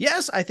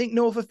yes, I think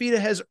Noah Fifita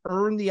has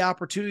earned the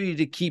opportunity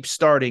to keep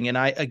starting. And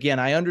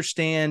I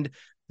understand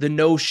the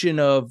notion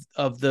of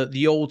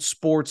the old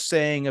sports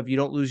saying of you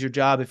don't lose your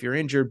job if you're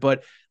injured,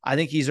 but I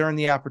think he's earned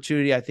the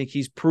opportunity. I think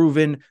he's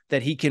proven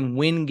that he can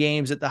win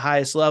games at the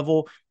highest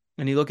level.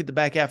 And you look at the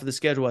back half of the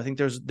schedule, I think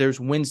there's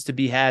wins to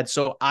be had.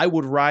 So I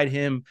would ride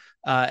him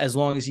as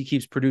long as he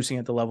keeps producing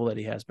at the level that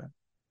he has been.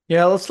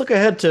 Yeah, let's look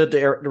ahead to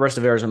the rest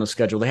of Arizona's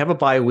schedule. They have a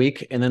bye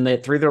week, and then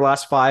 3 of their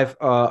last 5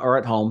 are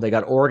at home. They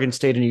got Oregon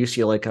State and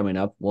UCLA coming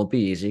up. Won't be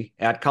easy.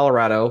 At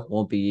Colorado,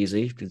 won't be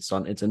easy.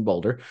 It's in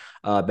Boulder.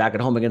 Back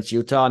at home against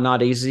Utah,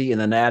 not easy.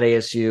 And then at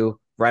ASU,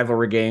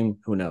 rivalry game,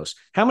 who knows?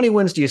 How many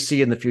wins do you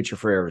see in the future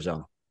for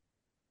Arizona?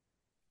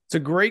 It's a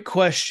great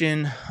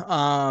question.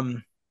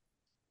 So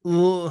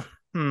they're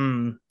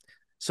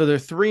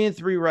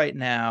 3-3 right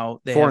now.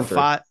 They have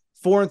 5.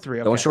 4-3.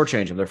 Okay. Don't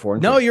shortchange them. They're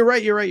 4-3. No, you're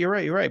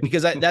right.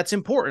 Because that's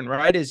important,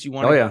 right? Is you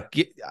want to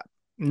get,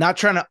 not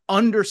trying to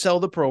undersell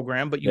the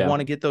program, but you want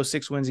to get those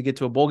 6 wins and get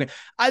to a bowl game.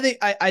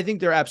 I think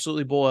they're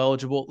absolutely bowl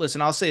eligible.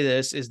 Listen, I'll say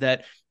this is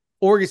that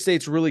Oregon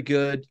State's really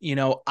good.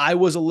 I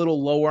was a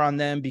little lower on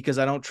them because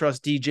I don't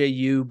trust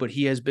DJU, but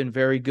he has been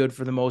very good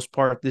for the most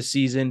part this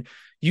season.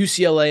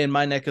 UCLA in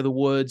my neck of the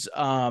woods.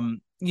 The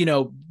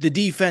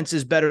defense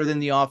is better than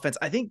the offense.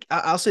 I think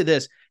I'll say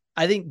this.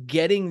 I think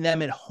getting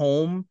them at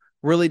home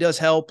really does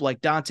help. Like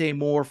Dante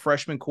Moore,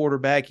 freshman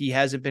quarterback, he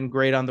hasn't been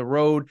great on the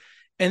road.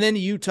 And then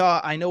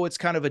Utah, I know it's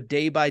kind of a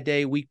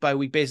day-by-day,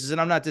 week-by-week basis,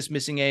 and I'm not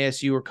dismissing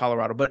ASU or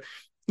Colorado, but,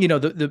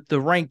 the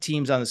ranked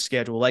teams on the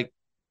schedule. Like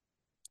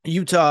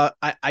Utah,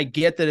 I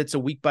get that it's a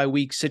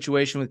week-by-week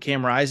situation with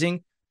Cam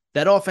Rising.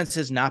 That offense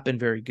has not been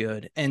very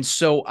good. And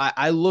so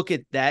I look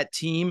at that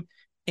team,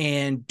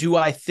 and do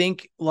I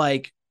think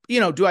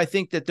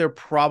that they're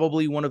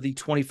probably one of the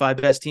 25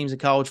 best teams in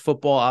college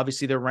football?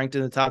 Obviously, they're ranked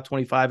in the top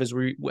 25 as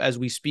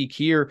we speak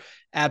here.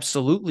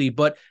 Absolutely.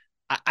 But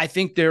I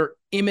think they're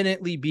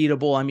imminently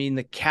beatable. I mean,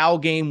 the Cal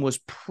game was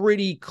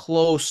pretty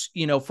close,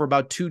 for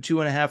about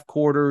 2.5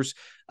 quarters.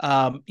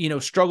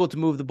 Struggled to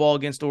move the ball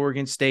against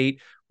Oregon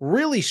State,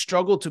 really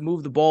struggled to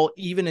move the ball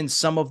even in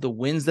some of the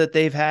wins that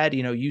they've had,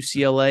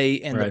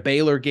 UCLA and the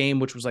Baylor game,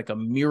 which was like a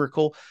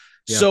miracle.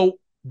 Yeah. So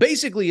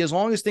basically, as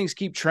long as things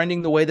keep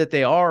trending the way that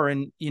they are,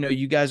 and,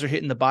 you guys are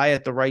hitting the buy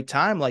at the right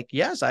time, like,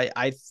 yes,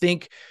 I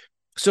think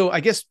so. I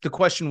guess the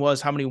question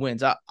was how many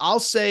wins? I'll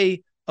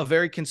say a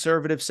very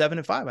conservative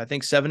 7-5. I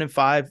think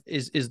 7-5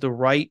 is the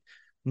right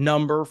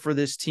number for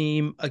this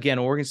team. Again,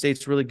 Oregon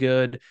State's really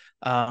good.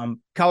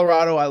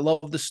 Colorado, I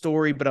love the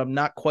story, but I'm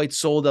not quite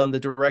sold on the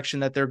direction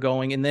that they're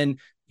going. And then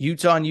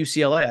Utah and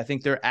UCLA, I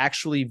think they're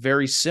actually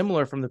very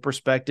similar from the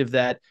perspective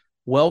that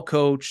well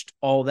coached,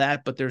 all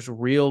that, but there's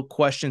real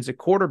questions at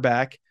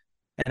quarterback.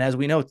 And as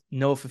we know,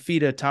 Noah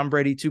Fafita, Tom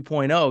Brady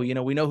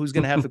 2.0, we know who's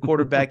going to have the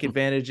quarterback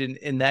advantage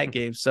in that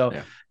game. So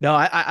no,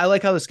 I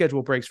like how the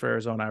schedule breaks for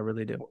Arizona. I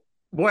really do.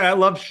 Boy, I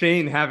love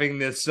Shane having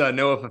this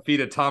Noah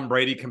Fafita, Tom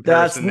Brady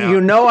comparison.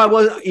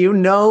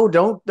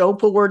 Don't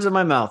put words in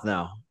my mouth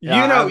now.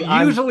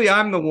 Usually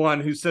I'm the one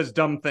who says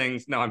dumb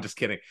things. No, I'm just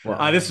kidding.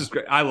 Well, this is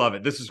great. I love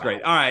it. This is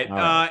great. All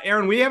right.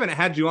 Aaron, we haven't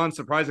had you on,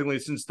 surprisingly,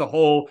 since the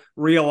whole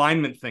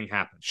realignment thing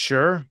happened.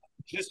 Sure.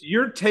 Just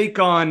your take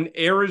on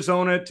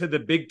Arizona to the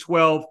Big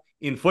 12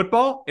 in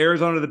football,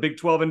 Arizona to the Big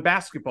 12 in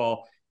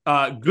basketball.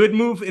 Good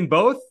move in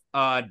both.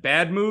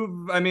 Bad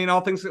move. I mean,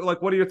 all things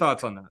like, what are your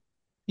thoughts on that?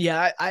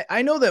 Yeah,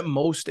 I know that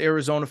most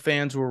Arizona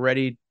fans were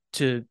ready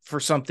for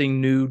something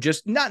new,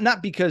 just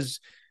not because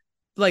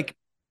like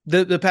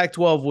the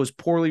Pac-12 was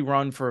poorly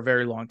run for a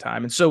very long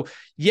time. And so,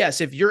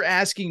 yes, if you're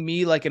asking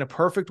me, like in a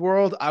perfect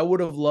world, I would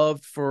have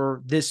loved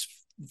for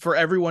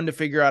everyone to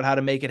figure out how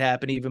to make it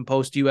happen, even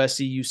post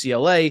USC,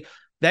 UCLA.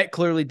 That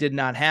clearly did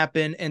not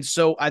happen. And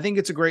so I think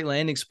it's a great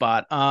landing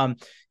spot.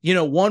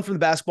 One, from the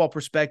basketball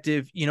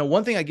perspective,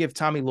 one thing I give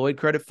Tommy Lloyd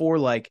credit for,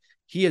 like,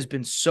 he has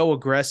been so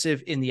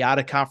aggressive in the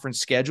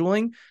out-of-conference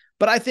scheduling.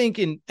 But I think,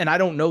 and I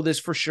don't know this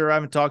for sure, I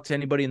haven't talked to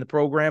anybody in the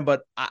program,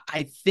 but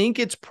I think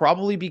it's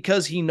probably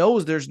because he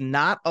knows there's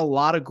not a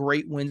lot of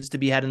great wins to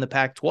be had in the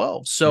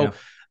Pac-12. So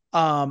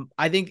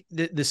I think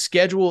the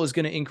schedule is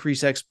going to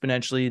increase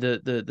exponentially.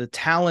 The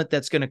talent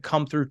that's going to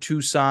come through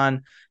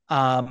Tucson,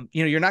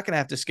 you're not going to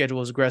have to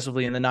schedule as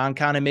aggressively in the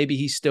non-con, and maybe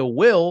he still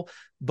will,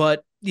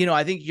 but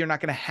I think you're not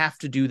going to have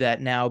to do that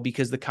now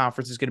because the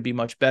conference is going to be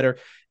much better.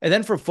 And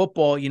then for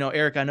football,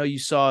 Eric, I know you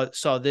saw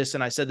this,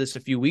 and I said this a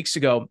few weeks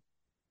ago.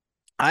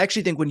 I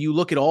actually think when you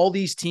look at all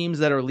these teams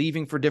that are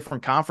leaving for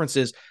different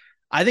conferences,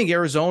 I think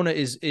Arizona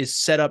is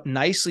set up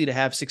nicely to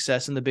have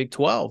success in the Big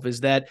 12.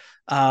 Is that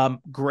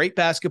great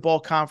basketball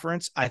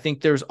conference? I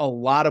think there's a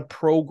lot of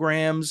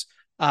programs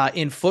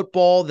in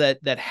football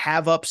that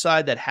have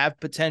upside, that have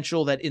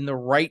potential, that in the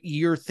right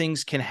year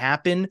things can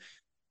happen.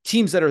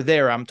 Teams that are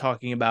there, I'm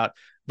talking about.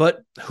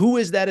 But who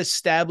is that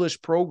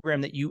established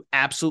program that you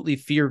absolutely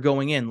fear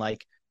going in?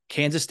 Like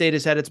Kansas State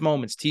has had its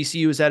moments.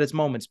 TCU has had its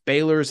moments.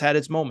 Baylor has had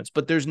its moments.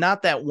 But there's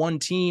not that one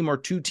team or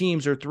two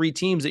teams or three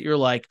teams that you're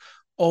like,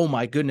 oh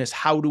my goodness,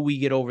 how do we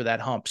get over that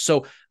hump?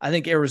 So I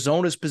think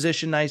Arizona's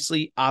positioned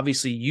nicely.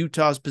 Obviously,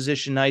 Utah's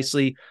positioned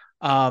nicely.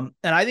 And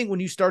I think when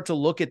you start to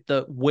look at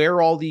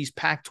where all these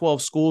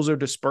Pac-12 schools are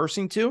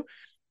dispersing to,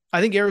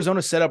 I think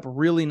Arizona's set up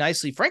really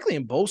nicely, frankly,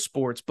 in both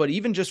sports, but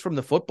even just from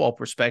the football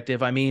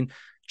perspective. I mean,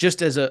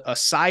 just as a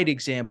side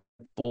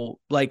example,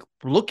 like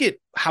look at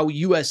how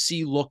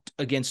USC looked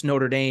against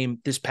Notre Dame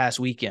this past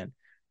weekend.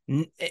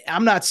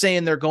 I'm not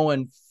saying they're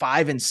going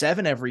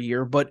 5-7 every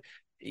year, but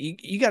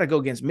you got to go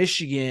against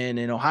Michigan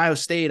and Ohio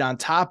State on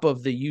top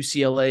of the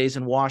UCLAs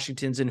and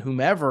Washingtons and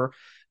whomever.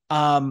 There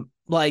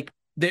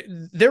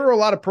are a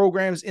lot of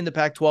programs in the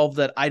Pac-12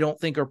 that I don't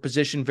think are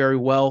positioned very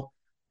well.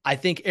 I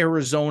think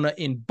Arizona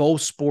in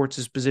both sports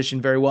is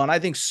positioned very well. And I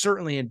think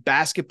certainly in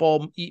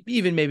basketball,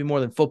 even maybe more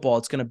than football,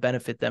 it's going to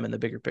benefit them in the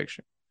bigger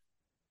picture.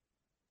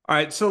 All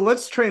right, so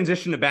let's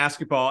transition to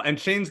basketball. And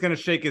Shane's going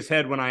to shake his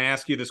head when I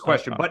ask you this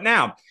question. But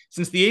now,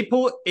 since the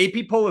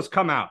AP poll has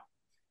come out,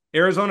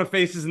 Arizona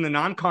faces in the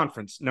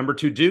non-conference, number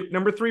 2 Duke,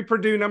 number 3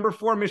 Purdue, number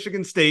 4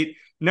 Michigan State,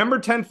 number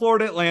 10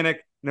 Florida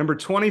Atlantic, number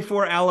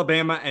 24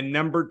 Alabama, and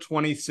number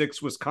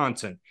 26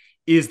 Wisconsin.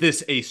 Is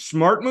this a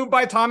smart move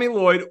by Tommy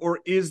Lloyd, or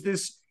is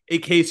this a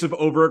case of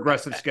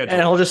over-aggressive schedule?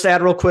 And I'll just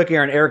add real quick,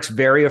 Aaron, Eric's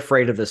very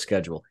afraid of this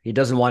schedule. He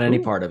doesn't want any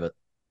part of it.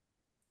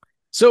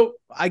 So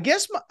I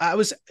guess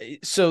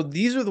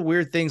these are the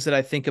weird things that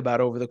I think about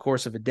over the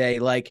course of a day.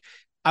 Like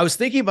I was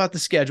thinking about the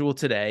schedule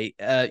today,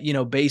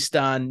 based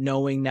on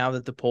knowing now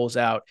that the poll's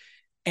out.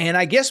 And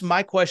I guess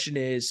my question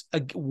is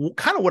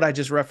kind of what I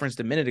just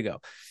referenced a minute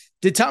ago.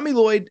 Did Tommy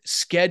Lloyd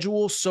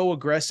schedule so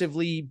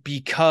aggressively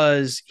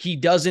because he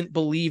doesn't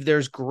believe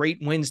there's great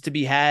wins to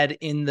be had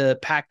in the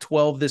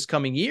Pac-12 this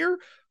coming year?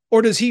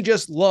 Or does he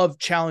just love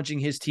challenging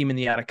his team in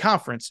the out of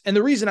conference? And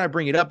the reason I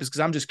bring it up is because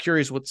I'm just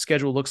curious what the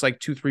schedule looks like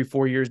 2, 3,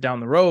 4 years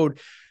down the road.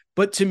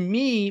 But to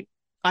me,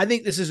 I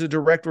think this is a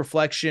direct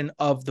reflection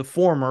of the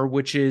former,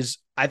 which is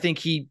I think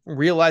he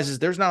realizes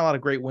there's not a lot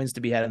of great wins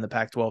to be had in the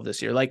Pac-12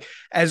 this year. Like,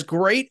 as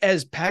great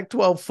as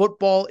Pac-12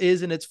 football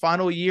is in its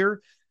final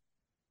year,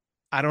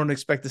 I don't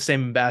expect the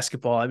same in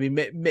basketball. I mean,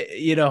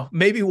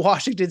 maybe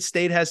Washington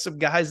State has some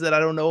guys that I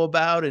don't know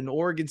about, and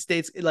Oregon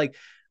State's like,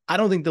 I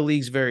don't think the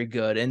league's very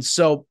good. And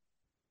so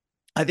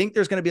I think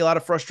there's going to be a lot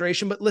of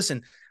frustration. But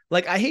listen,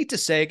 like, I hate to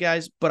say it,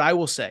 guys, but I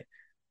will say,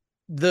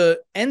 the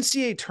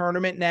NCAA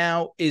tournament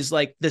now is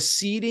like, the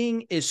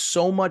seeding is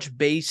so much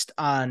based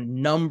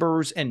on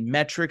numbers and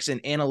metrics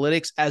and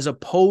analytics, as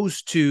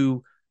opposed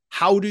to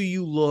how do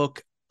you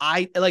look.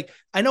 I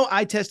know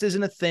eye test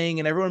isn't a thing,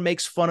 and everyone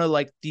makes fun of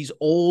like these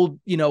old,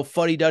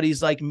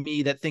 fuddy-duddies like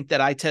me that think that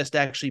eye test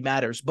actually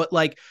matters. But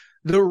like,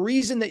 the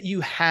reason that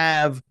you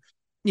have,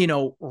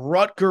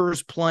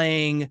 Rutgers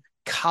playing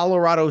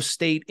Colorado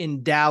State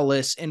in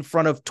Dallas in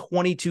front of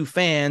 22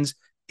 fans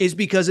is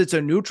because it's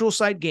a neutral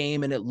site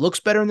game and it looks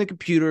better in the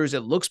computers.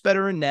 It looks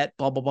better in net,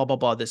 blah, blah, blah, blah,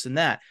 blah, this and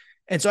that.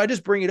 And so I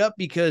just bring it up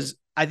because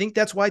I think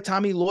that's why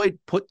Tommy Lloyd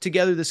put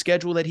together the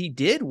schedule that he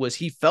did. Was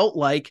he felt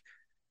like,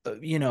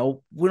 we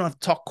don't have to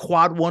talk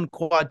quad 1,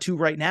 quad 2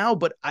 right now,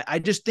 but I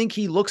just think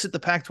he looks at the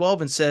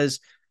Pac-12 and says,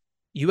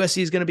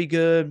 USC is going to be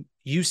good.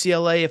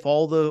 UCLA, if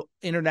all the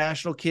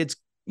international kids,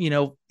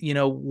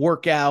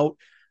 work out.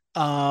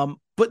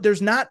 But there's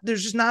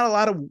just not a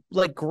lot of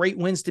like great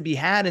wins to be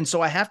had. And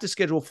so I have to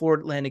schedule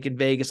Florida Atlantic in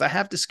Vegas. I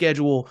have to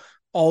schedule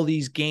all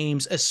these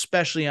games,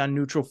 especially on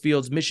neutral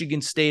fields,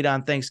 Michigan State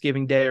on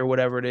Thanksgiving Day or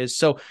whatever it is.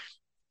 So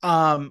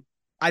I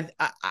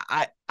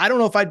don't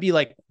know if I'd be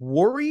like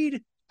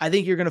worried. I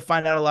think you're going to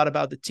find out a lot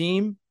about the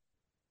team.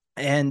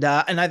 And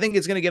I think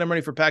it's going to get them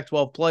ready for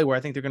Pac-12 play, where I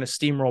think they're going to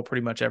steamroll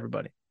pretty much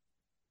everybody.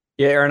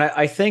 Yeah, Aaron,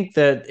 I think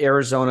that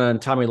Arizona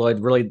and Tommy Lloyd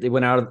really, he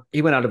went out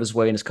of his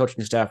way, and his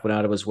coaching staff went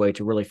out of his way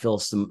to really fill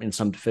some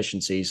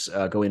deficiencies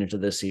going into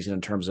this season in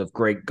terms of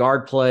great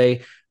guard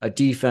play,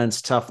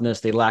 defense,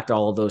 toughness. They lacked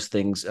all of those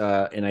things,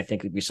 and I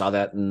think we saw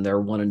that in their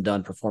one and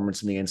done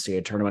performance in the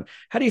NCAA tournament.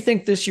 How do you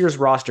think this year's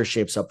roster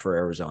shapes up for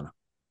Arizona?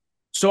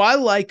 So I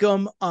like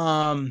them.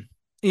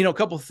 A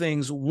couple of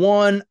things.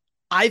 One,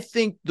 I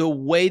think the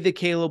way the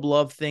Caleb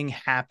Love thing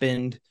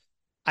happened,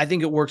 I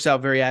think it works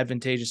out very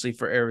advantageously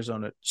for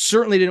Arizona.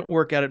 Certainly didn't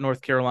work out at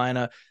North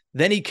Carolina.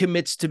 Then he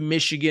commits to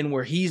Michigan,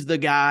 where he's the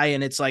guy,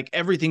 and it's like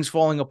everything's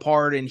falling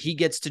apart, and he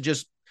gets to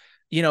just,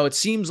 it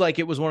seems like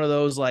it was one of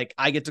those, like,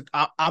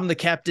 I'm the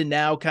captain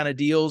now kind of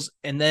deals.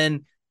 And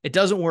then it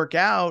doesn't work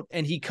out,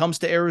 and he comes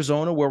to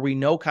Arizona, where we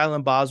know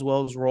Kylan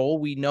Boswell's role.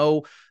 We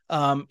know,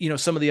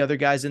 some of the other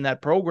guys in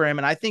that program.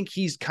 And I think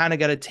he's kind of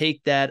got to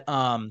take that,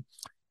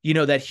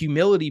 that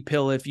humility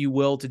pill, if you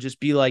will, to just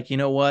be like, you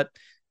know what?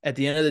 At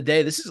the end of the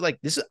day,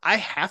 I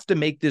have to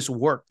make this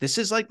work. This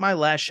is like my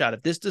last shot.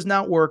 If this does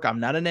not work, I'm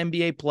not an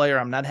NBA player.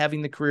 I'm not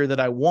having the career that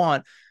I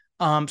want.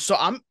 So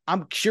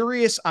I'm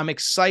curious. I'm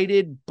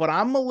excited, but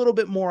I'm a little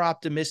bit more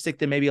optimistic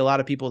than maybe a lot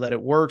of people that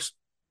it works.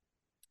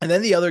 And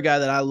then the other guy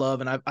that I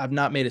love, and I've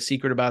not made a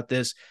secret about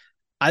this,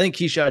 I think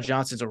Keyshawn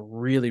Johnson's a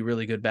really,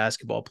 really good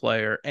basketball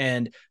player.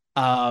 And,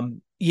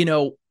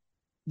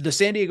 the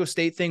San Diego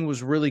State thing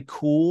was really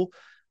cool.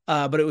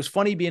 But it was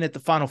funny being at the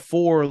Final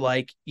Four.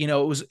 Like, it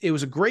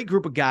was a great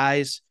group of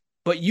guys,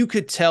 but you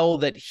could tell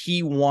that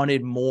he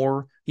wanted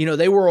more.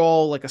 They were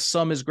all like a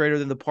sum is greater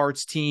than the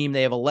parts team.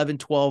 They have 11,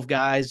 12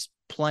 guys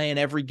playing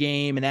every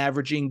game and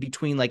averaging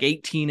between like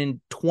 18 and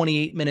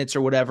 28 minutes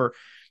or whatever.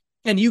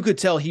 And you could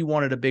tell he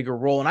wanted a bigger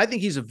role. And I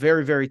think he's a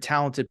very, very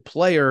talented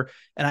player.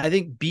 And I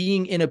think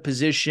being in a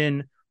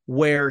position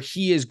where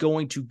he is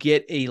going to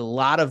get a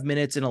lot of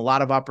minutes and a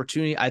lot of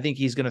opportunity, I think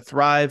he's going to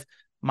thrive.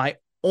 My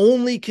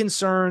only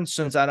concern,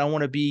 since I don't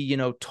want to be,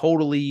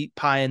 totally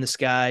pie in the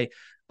sky,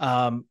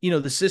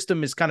 the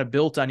system is kind of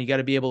built on, you got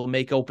to be able to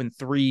make open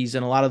threes.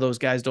 And a lot of those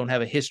guys don't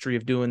have a history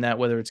of doing that,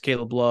 whether it's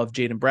Caleb Love,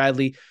 Jaden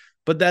Bradley,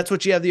 but that's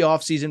what you have the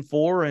offseason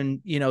for.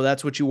 And,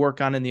 that's what you work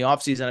on in the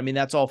offseason. I mean,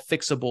 that's all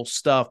fixable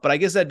stuff, but I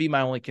guess that'd be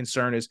my only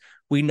concern is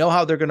we know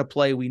how they're going to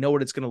play. We know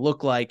what it's going to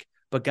look like,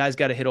 but guys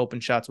got to hit open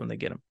shots when they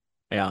get them.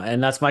 Yeah,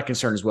 and that's my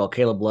concern as well.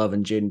 Caleb Love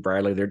and Jaden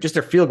Bradley, their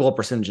field goal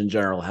percentage in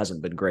general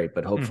hasn't been great,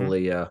 but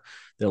hopefully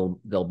they'll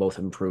both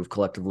improve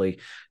collectively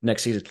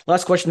next season.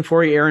 Last question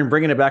for you, Aaron,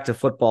 bringing it back to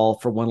football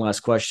for one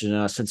last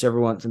question. Since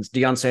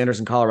Deion Sanders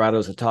in Colorado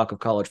is the talk of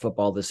college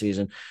football this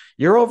season,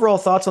 your overall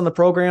thoughts on the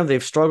program?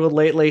 They've struggled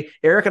lately.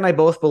 Eric and I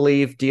both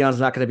believe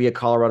Deion's not going to be at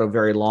Colorado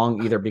very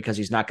long, either because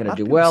he's not going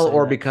to do well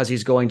or because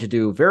he's going to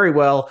do very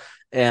well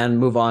and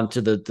move on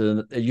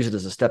to use it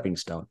as a stepping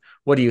stone.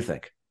 What do you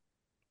think?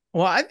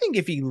 Well, I think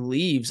if he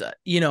leaves,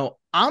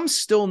 I'm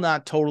still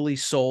not totally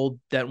sold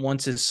that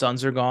once his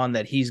sons are gone,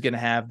 that he's going to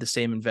have the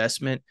same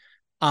investment.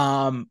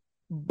 But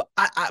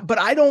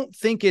I don't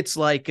think it's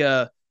like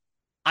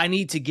I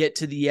need to get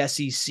to the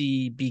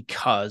SEC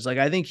because, like,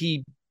 I think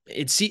the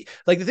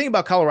thing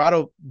about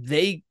Colorado,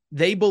 they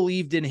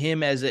believed in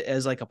him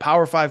as like a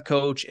Power 5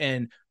 coach,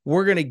 and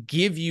we're going to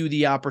give you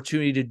the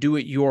opportunity to do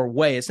it your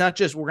way. It's not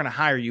just we're going to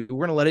hire you;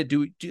 we're going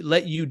to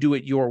let you do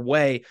it your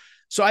way.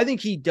 So I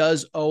think he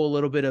does owe a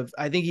little bit of,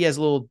 I think he has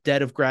a little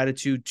debt of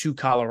gratitude to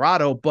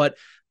Colorado. But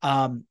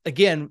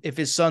again, if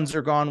his sons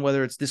are gone,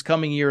 whether it's this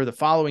coming year or the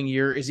following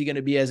year, is he going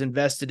to be as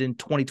invested in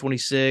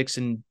 2026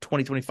 and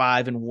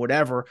 2025 and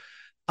whatever?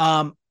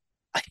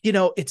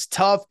 It's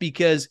tough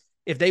because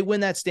if they win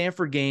that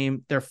Stanford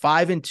game, they're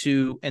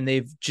 5-2 and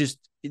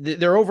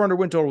their over under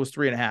win total was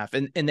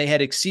 3.5 and they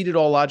had exceeded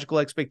all logical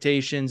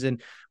expectations.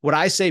 And what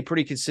I say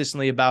pretty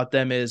consistently about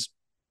them is,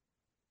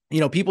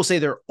 people say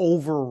they're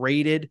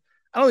overrated.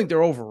 I don't think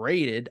they're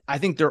overrated. I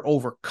think they're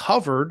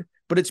overcovered,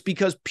 but it's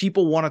because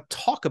people want to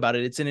talk about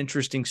it. It's an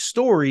interesting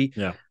story.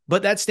 Yeah.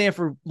 But that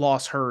Stanford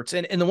loss hurts.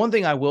 And the one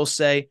thing I will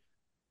say,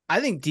 I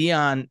think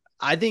Deion,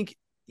 I don't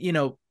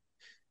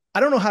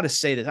know how to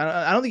say this.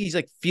 I don't think he's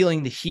like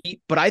feeling the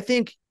heat, but I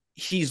think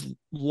he's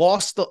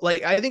lost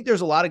I think there's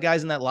a lot of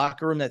guys in that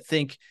locker room that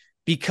think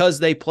because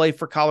they play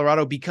for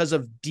Colorado, because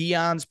of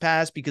Deion's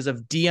past, because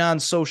of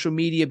Deion's social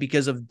media,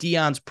 because of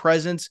Deion's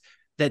presence,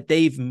 that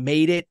they've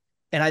made it.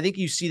 And I think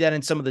you see that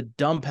in some of the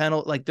dumb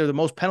penalties, like they're the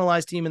most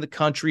penalized team in the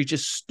country,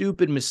 just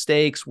stupid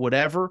mistakes,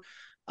 whatever.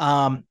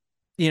 They're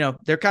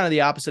kind of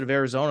the opposite of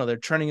Arizona. They're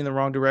trending in the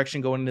wrong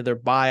direction going into their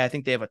bye. I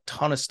think they have a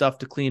ton of stuff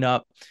to clean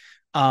up.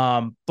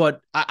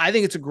 But I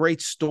think it's a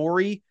great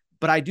story,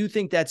 but I do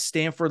think that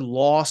Stanford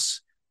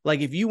loss,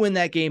 like if you win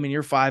that game and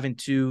you're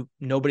 5-2,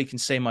 nobody can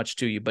say much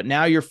to you, but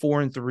now you're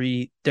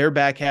 4-3. Their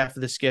back half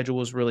of the schedule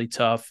was really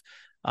tough.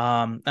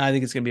 I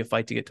think it's going to be a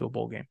fight to get to a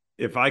bowl game.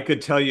 If I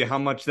could tell you how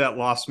much that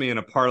lost me in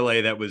a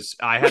parlay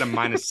I had a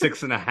minus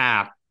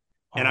 6.5.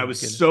 And I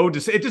was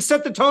it just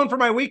set the tone for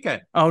my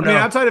weekend. Oh, no. I mean,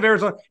 outside of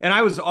Arizona, and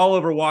I was all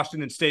over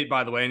Washington State,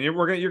 by the way. And you're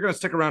going to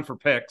stick around for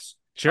picks.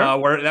 Sure.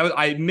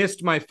 I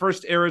missed my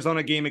first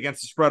Arizona game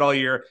against the spread all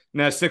year.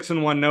 Now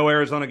 6-1, no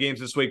Arizona games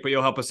this week, but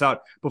you'll help us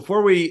out.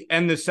 Before we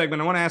end this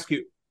segment, I want to ask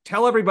you,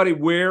 tell everybody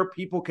where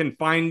people can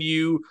find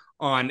you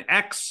on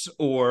X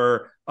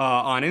or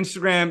on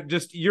Instagram.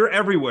 Just you're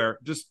everywhere.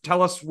 Just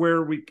tell us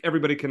where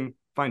everybody can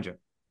find you.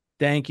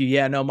 Thank you.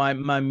 Yeah, no, my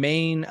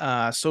main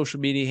social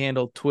media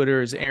handle,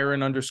 Twitter, is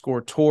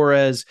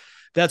Aaron_Torres.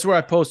 That's where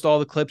I post all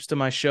the clips to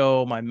my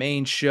show, my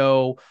main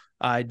show.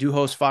 I do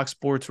host Fox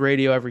Sports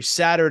Radio every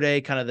Saturday,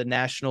 kind of the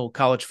national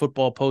college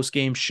football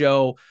post-game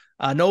show.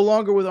 No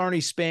longer with Arnie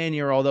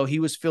Spanier, although he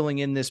was filling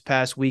in this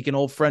past week, an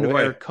old friend of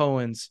Eric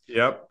Cohen's.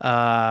 Yep.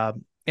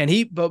 And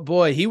he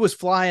was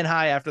flying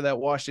high after that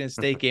Washington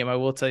State game. I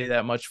will tell you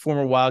that much.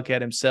 Former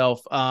Wildcat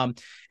himself. And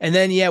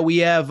then, we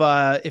have,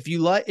 if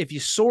you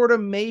sort of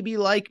maybe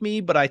like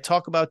me, but I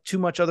talk about too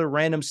much other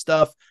random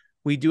stuff,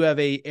 we do have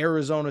a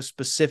Arizona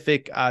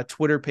specific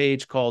Twitter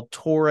page called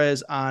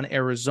Torres on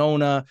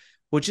Arizona,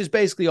 which is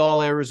basically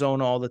all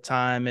Arizona all the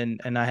time.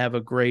 And I have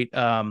a great,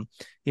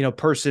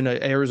 person,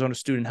 an Arizona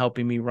student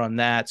helping me run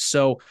that.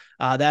 So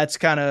that's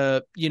kind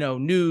of,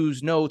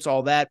 news, notes,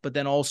 all that. But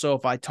then also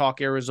if I talk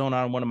Arizona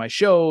on one of my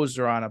shows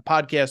or on a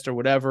podcast or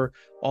whatever,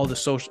 all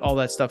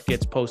that stuff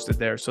gets posted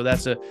there. So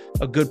that's a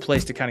good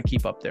place to kind of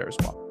keep up there as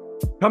well.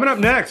 Coming up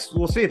next,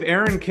 we'll see if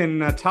Aaron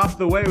can top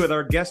the way with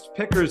our guest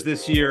pickers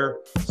this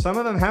year. Some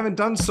of them haven't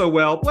done so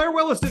well. Blair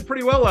Willis did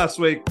pretty well last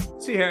week.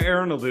 Let's see how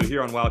Aaron will do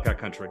here on Wildcat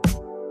Country.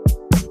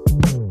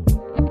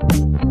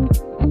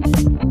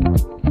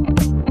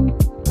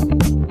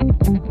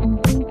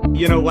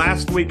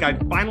 Last week I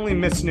finally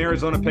missed an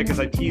Arizona pick, as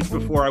I teased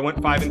before. I went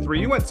 5-3.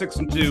 You went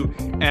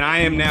 6-2, and I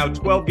am now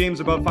 12 games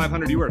above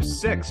 500. You are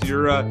 6.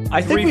 You're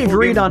I think we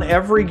agreed on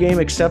every game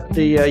except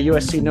the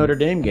USC Notre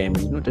Dame game,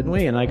 didn't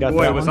we? And I got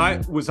that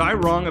one. Was I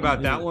wrong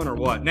about that one or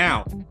what?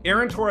 Now,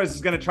 Aaron Torres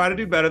is going to try to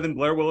do better than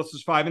Blair Willis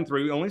is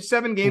 5-3. Only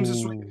 7 games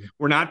this week.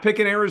 We're not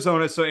picking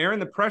Arizona, so Aaron,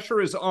 the pressure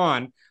is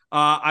on.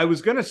 I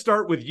was going to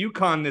start with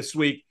UConn this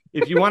week.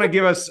 If you want to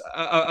give us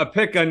a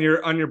pick on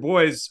your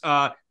boys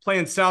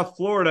playing South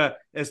Florida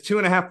as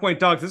 2.5-point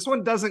dogs, this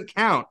one doesn't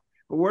count.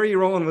 But where are you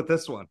rolling with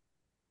this one?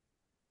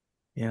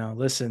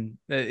 Listen,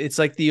 it's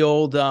like the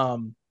old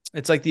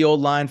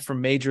line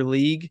from Major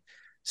League.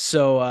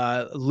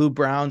 So Lou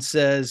Brown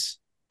says,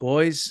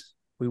 "Boys,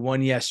 we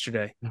won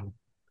yesterday.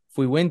 If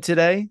we win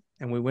today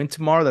and we win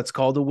tomorrow, that's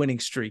called a winning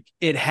streak."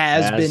 It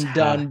has been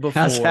done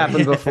before. Has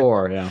happened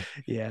before, yeah.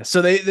 Yeah.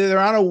 So they're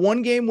on a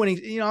 1-game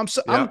winning.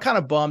 I'm kind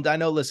of bummed. I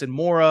know. Listen,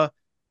 Mora,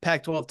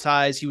 Pac-12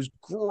 ties. He was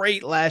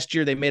great last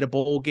year. They made a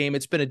bowl game.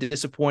 It's been a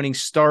disappointing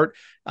start,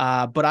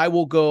 but I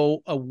will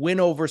go a win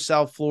over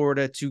South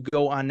Florida to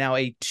go on now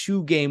a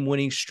 2-game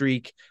winning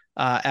streak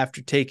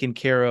after taking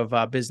care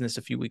of business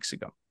a few weeks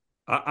ago.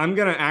 I'm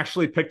going to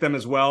actually pick them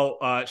as well.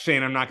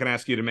 Shane, I'm not going to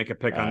ask you to make a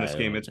pick on this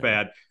game. It's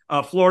bad.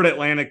 Florida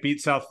Atlantic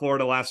beat South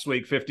Florida last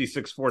week,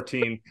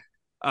 56-14.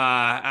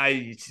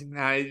 I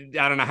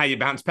don't know how you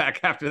bounce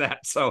back after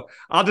that. So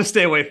I'll just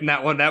stay away from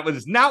that one. That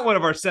was not one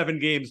of our 7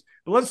 games.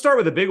 But let's start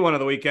with the big one of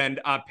the weekend.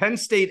 Penn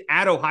State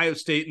at Ohio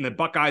State, and the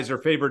Buckeyes are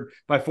favored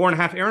by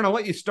 4.5. Aaron, I'll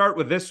let you start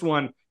with this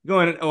one.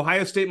 Going at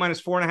Ohio State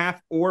minus 4.5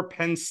 or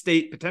Penn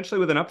State potentially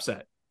with an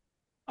upset.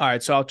 All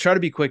right, so I'll try to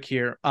be quick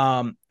here.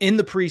 In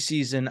the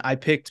preseason, I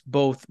picked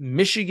both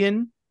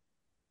Michigan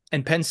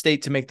and Penn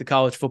State to make the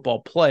college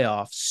football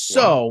playoff.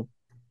 So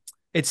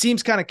it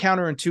seems kind of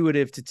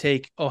counterintuitive to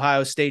take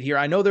Ohio State here.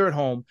 I know they're at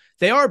home.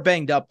 They are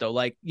banged up, though.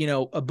 Like,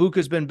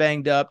 Ibuka's been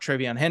banged up.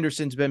 Travion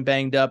Henderson's been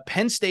banged up.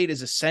 Penn State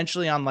is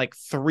essentially on like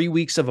 3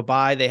 weeks of a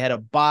bye. They had a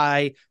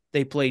bye.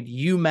 They played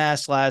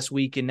UMass last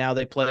week, and now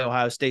they play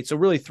Ohio State. So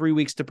really 3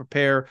 weeks to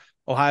prepare.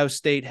 Ohio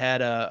State had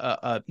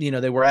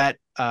they were at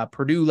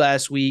Purdue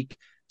last week.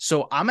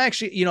 So I'm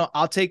actually,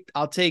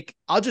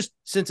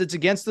 since it's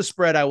against the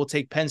spread, I will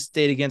take Penn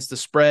State against the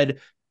spread,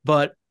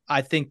 but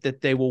I think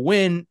that they will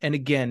win. And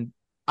again,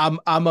 I'm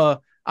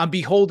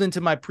beholden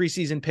to my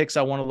preseason picks.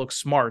 I want to look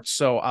smart.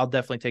 So I'll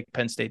definitely take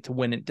Penn State to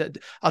win it.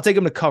 I'll take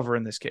them to cover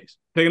in this case.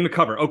 Take them to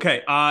cover.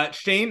 Okay.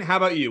 Shane, how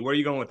about you? Where are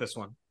you going with this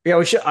one?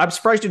 Yeah, I'm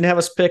surprised you didn't have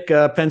us pick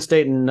Penn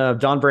State and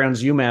Don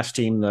Brown's UMass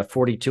team, the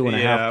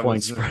 42.5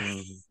 points.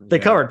 They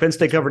covered. Penn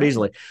State covered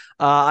easily.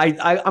 I'm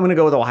going to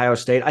go with Ohio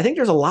State. I think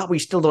there's a lot we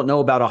still don't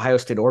know about Ohio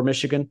State or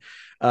Michigan.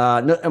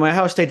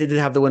 Ohio State did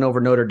have the win over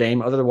Notre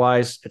Dame.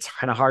 Otherwise, it's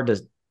kind of hard to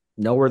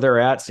know where they're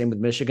at. Same with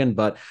Michigan.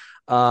 But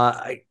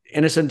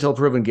innocent until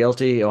proven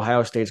guilty.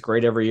 Ohio State's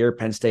great every year.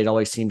 Penn State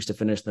always seems to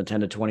finish in the 10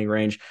 to 20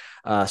 range.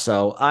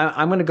 So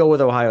I'm going to go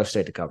with Ohio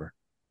State to cover.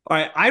 All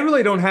right. I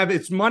really don't have,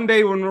 it's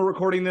Monday when we're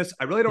recording this.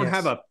 I really don't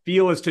have a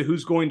feel as to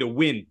who's going to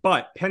win,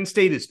 but Penn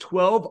State is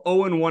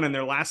 12-0-1 in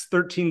their last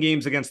 13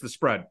 games against the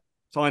spread.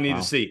 That's all I need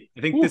to see.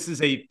 I think this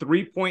is a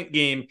 3-point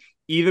game.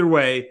 Either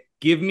way,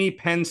 give me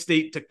Penn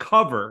State to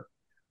cover.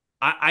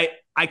 I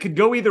could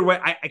go either way.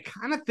 I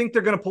kind of think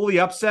they're going to pull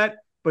the upset,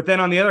 but then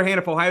on the other hand,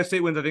 if Ohio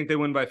State wins, I think they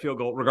win by field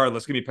goal.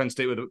 Regardless, give me Penn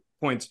State with the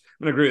points.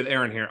 I'm going to agree with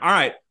Aaron here. All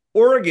right.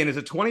 Oregon is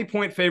a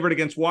 20-point favorite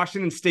against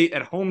Washington State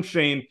at home,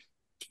 Shane.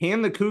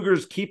 Can the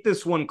Cougars keep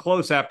this one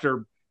close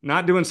after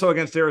not doing so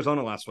against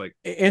Arizona last week?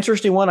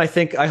 Interesting one.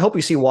 I hope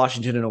we see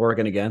Washington and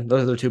Oregon again.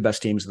 Those are the two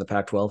best teams in the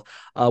Pac-12.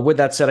 With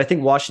that said, I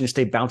think Washington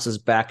State bounces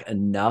back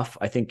enough.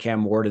 I think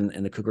Cam Ward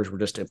and the Cougars were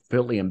just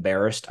completely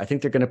embarrassed. I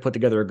think they're going to put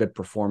together a good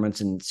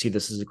performance and see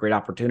this as a great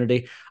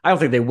opportunity. I don't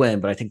think they win,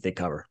 but I think they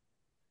cover.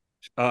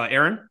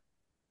 Aaron?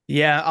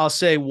 Yeah, I'll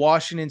say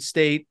Washington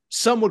State.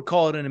 Some would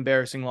call it an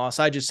embarrassing loss.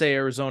 I just say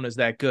Arizona is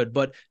that good,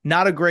 but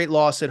not a great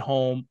loss at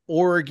home.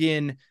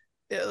 Oregon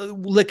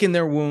licking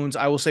their wounds.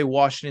 I will say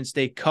Washington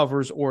State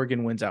covers.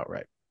 Oregon wins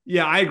outright.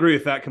 Yeah, I agree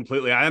with that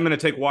completely. I am going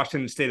to take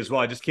Washington State as well.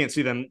 I just can't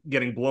see them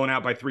getting blown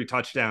out by 3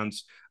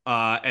 touchdowns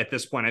at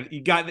this point.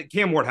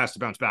 Cam Ward has to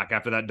bounce back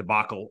after that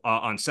debacle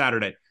on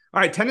Saturday. All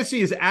right, Tennessee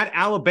is at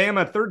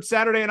Alabama, third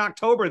Saturday in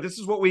October. This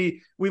is what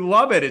we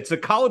love it. It's a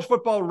college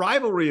football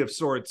rivalry of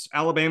sorts.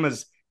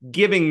 Alabama's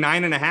giving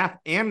 9.5,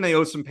 and they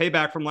owe some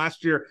payback from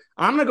last year.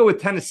 I'm going to go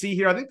with Tennessee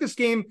here. I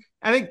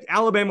think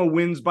Alabama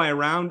wins by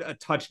around a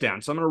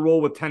touchdown. So I'm going to roll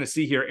with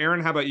Tennessee here.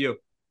 Aaron, how about you?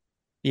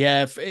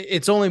 Yeah, if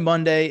it's only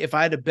Monday. If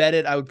I had to bet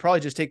it, I would probably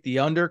just take the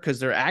under because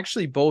they're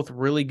actually both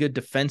really good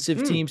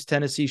defensive teams.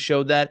 Tennessee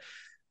showed that.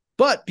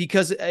 But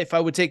because if I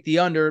would take the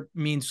under,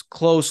 means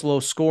close, low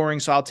scoring.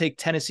 So I'll take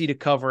Tennessee to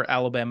cover,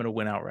 Alabama to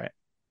win outright.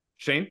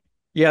 Shane?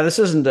 Yeah, this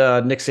isn't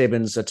Nick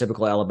Saban's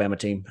typical Alabama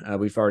team.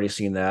 We've already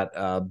seen that.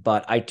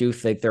 But I do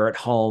think they're at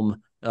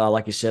home.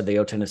 Like you said, they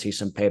owe Tennessee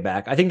some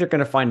payback. I think they're going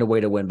to find a way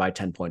to win by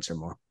 10 points or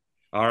more.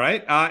 All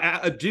right.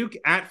 Duke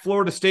at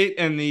Florida State,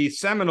 and the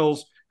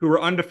Seminoles, who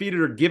are undefeated,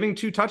 are giving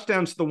 2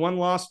 touchdowns to the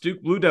one-loss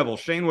Duke Blue Devils.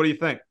 Shane, what do you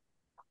think?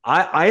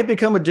 I have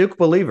become a Duke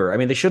believer. I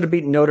mean, they should have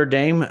beaten Notre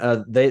Dame.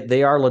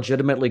 They are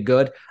legitimately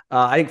good.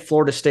 I think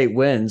Florida State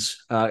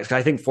wins. I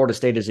think Florida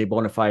State is a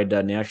bona fide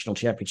national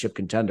championship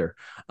contender.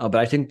 But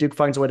I think Duke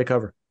finds a way to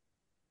cover.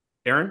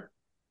 Aaron?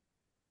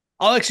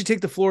 I'll actually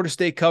take the Florida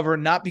State cover,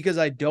 not because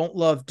I don't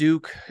love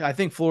Duke. I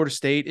think Florida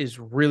State is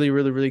really,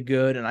 really, really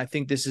good. And I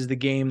think this is the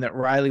game that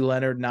Riley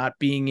Leonard not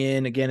being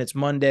in. Again, it's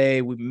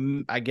Monday.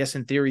 I guess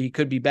in theory he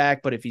could be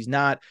back, but if he's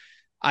not,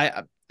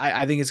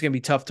 I think it's going to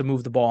be tough to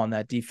move the ball on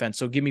that defense.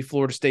 So give me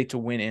Florida State to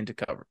win and to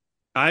cover.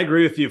 I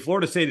agree with you.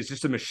 Florida State is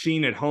just a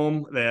machine at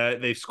home.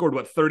 They've scored,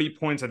 30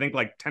 points, I think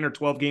like 10 or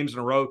 12 games in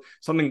a row,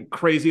 something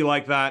crazy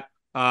like that.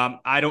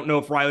 I don't know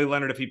if Riley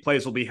Leonard, if he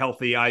plays, will be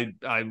healthy. I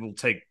will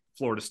take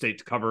Florida State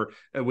to cover,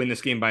 win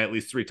this game by at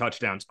least 3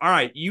 touchdowns. All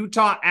right,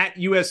 Utah at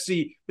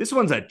USC. This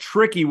one's a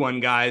tricky one,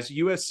 guys.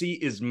 USC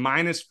is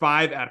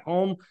 -5 at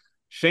home.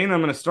 Shane,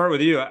 I'm going to start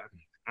with you.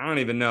 I don't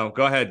even know.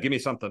 Go ahead. Give me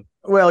something.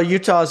 Well,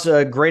 Utah's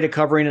great at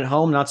covering at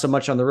home, not so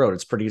much on the road.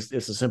 It's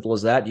as simple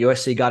as that.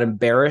 USC got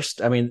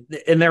embarrassed. I mean,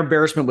 and their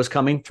embarrassment was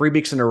coming 3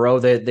 weeks in a row.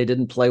 They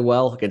didn't play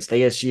well against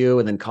ASU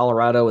and then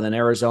Colorado and then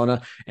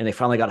Arizona, and they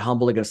finally got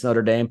humbled against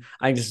Notre Dame.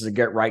 I think this is a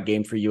get-right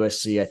game for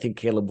USC. I think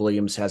Caleb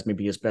Williams has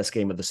maybe his best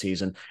game of the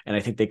season, and I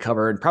think they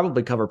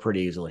probably cover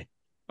pretty easily.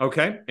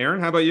 Okay.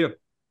 Aaron, how about you?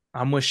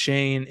 I'm with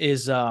Shane.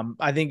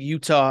 I think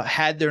Utah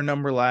had their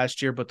number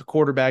last year, but the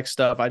quarterback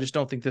stuff, I just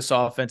don't think this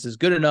offense is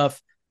good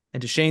enough.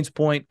 And to Shane's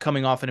point,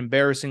 coming off an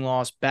embarrassing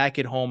loss back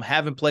at home,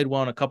 haven't played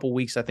well in a couple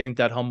weeks. I think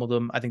that humbled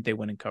them. I think they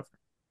win and cover.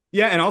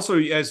 Yeah, and also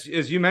as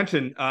you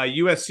mentioned,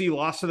 USC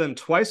lost to them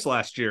twice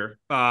last year,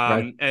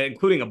 Right.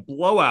 including a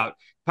blowout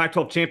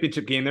Pac-12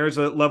 championship game. There's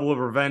a level of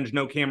revenge.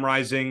 No Cam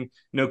Rising,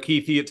 no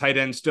Keithy at tight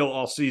end still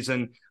all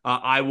season.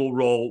 I will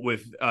roll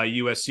with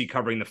USC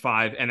covering the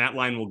 5, and that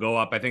line will go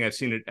up. I think I've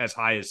seen it as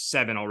high as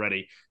 7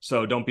 already,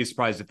 so don't be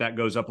surprised if that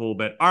goes up a little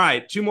bit. All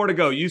right, 2 more to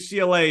go.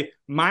 UCLA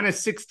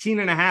minus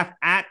 16.5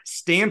 at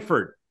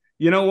Stanford.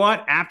 You know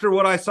what? After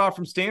what I saw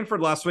from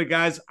Stanford last week,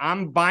 guys,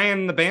 I'm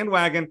buying the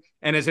bandwagon.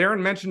 And as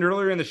Aaron mentioned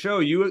earlier in the show,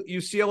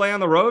 UCLA on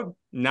the road,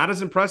 not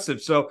as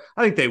impressive. So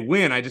I think they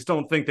win. I just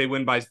don't think they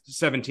win by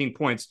 17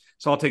 points.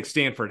 So I'll take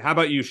Stanford. How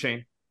about you,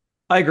 Shane?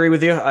 I agree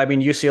with you. I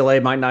mean,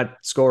 UCLA might not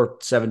score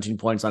 17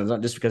 points on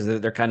it, just because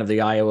they're kind of the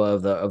Iowa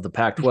of the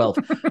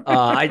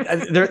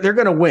Pac-12. They're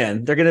going to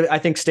win. I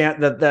think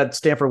that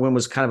Stanford win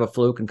was kind of a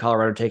fluke, and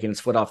Colorado taking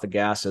its foot off the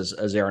gas,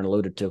 as Aaron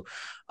alluded to.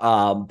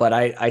 But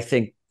I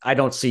think I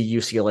don't see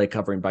UCLA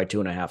covering by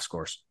 2.5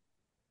 scores.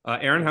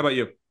 Aaron, how about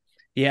you?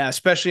 Yeah,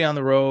 especially on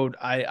the road.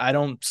 I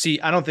don't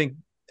think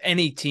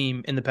any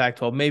team in the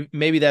Pac-12,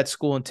 maybe that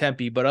school in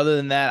Tempe, but other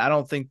than that, I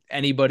don't think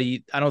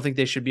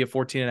they should be a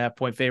 14.5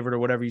 point favorite or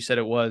whatever you said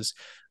it was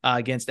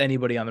against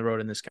anybody on the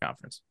road in this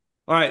conference.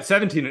 All right,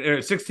 16 and a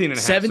half. 16 and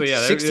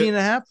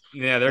a half?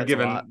 Yeah,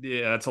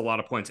 that's a lot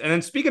of points. And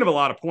then speaking of a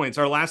lot of points,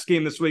 our last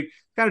game this week,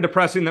 kind of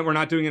depressing that we're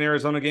not doing an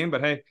Arizona game,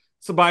 but hey,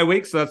 it's a bye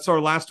week, so that's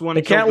our last one.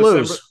 They can't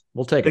lose.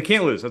 We'll take it. They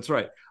can't lose. That's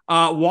right.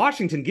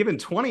 Washington given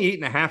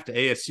 28.5 to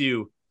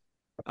ASU.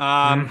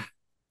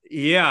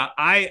 Yeah,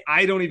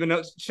 I don't even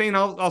know. Shane,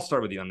 I'll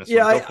start with you on this.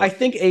 Yeah, I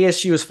think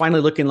ASU is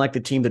finally looking like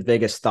the team that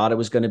Vegas thought it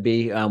was going to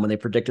be when they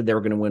predicted they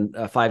were going to win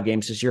 5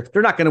 games this year.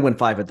 They're not going to win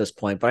 5 at this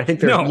point, but I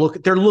think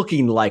they're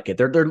looking like it.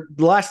 They're the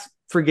last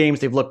 3 games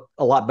they've looked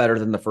a lot better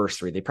than the first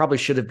 3. They probably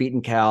should have beaten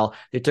Cal.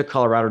 They took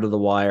Colorado to the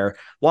wire.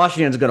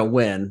 Washington's going to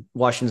win.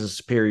 Washington's a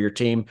superior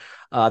team,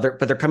 but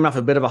they're coming off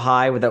a bit of a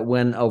high with that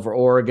win over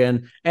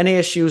Oregon. And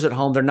ASU's at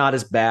home. They're not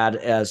as bad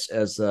as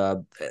it's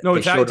at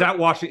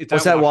Washington.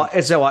 It's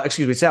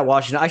at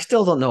Washington. I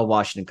still don't know if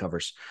Washington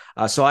covers.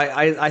 So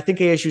I think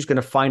ASU is going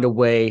to find a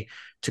way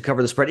to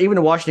cover the spread. Even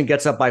if Washington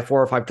gets up by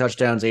 4 or 5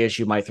 touchdowns,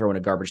 ASU might throw in a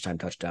garbage time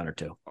touchdown or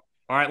 2. All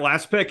right,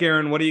 last pick,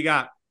 Aaron. What do you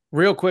got?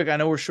 Real quick, I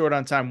know we're short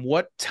on time.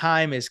 What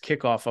time is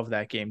kickoff of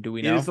that game? Do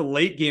we know? It is a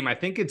late game. I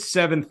think it's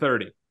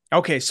 7:30.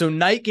 Okay, so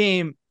night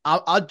game.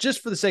 I'll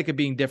just for the sake of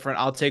being different,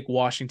 I'll take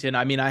Washington.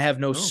 I mean, I have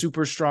no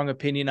super strong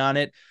opinion on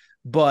it,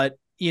 but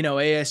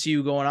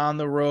ASU going on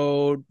the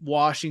road,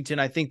 Washington.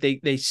 I think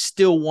they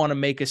still want to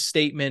make a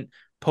statement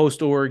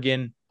post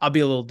Oregon. I'll be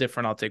a little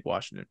different. I'll take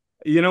Washington.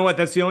 You know what?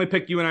 That's the only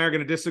pick you and I are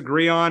going to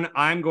disagree on.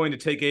 I'm going to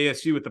take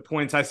ASU with the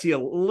points. I see a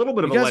little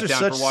bit of a letdown for Washington. You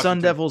guys are such Sun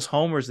Devils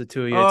homers, the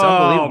two of you. It's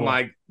unbelievable. Oh,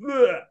 my.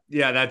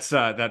 Yeah, that's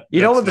that.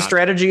 You know what the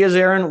strategy is,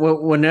 Aaron?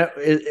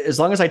 As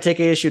long as I take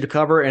ASU to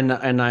cover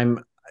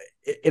and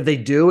if they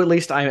do, at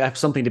least I have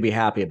something to be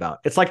happy about.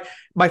 It's like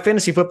my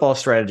fantasy football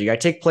strategy. I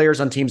take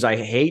players on teams I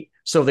hate,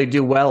 so if they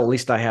do well, at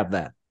least I have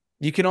that.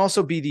 You can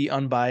also be the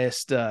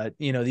unbiased, the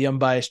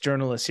unbiased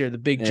journalist here, the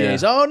big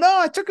J's. Oh, no,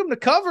 I took him to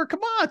cover.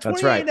 Come on,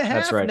 28 and a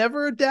half. That's right.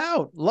 Never a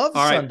doubt. Love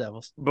the Sun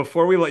Devils.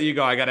 Before we let you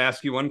go, I got to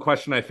ask you one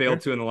question I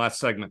failed to in the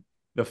last segment.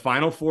 The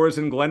Final Four is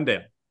in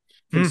Glendale.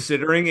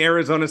 Considering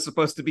Arizona's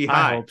supposed to be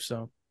high. I hope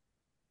so.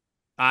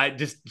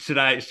 Should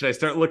I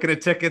start looking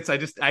at tickets?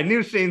 I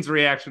knew Shane's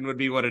reaction would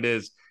be what it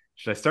is.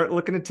 Should I start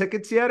looking at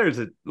tickets yet, or is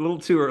it a little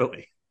too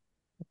early?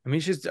 I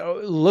mean, just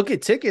look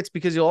at tickets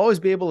because you'll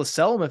always be able to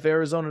sell them if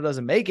Arizona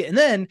doesn't make it. And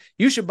then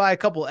you should buy a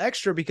couple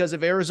extra because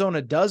if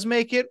Arizona does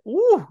make it,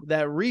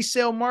 that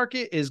resale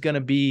market is going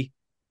to be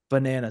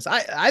bananas.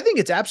 I think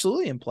it's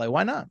absolutely in play.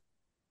 Why not?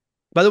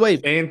 By the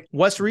way,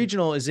 West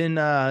Regional is in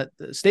the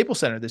Staples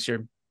Center this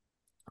year.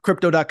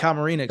 Crypto.com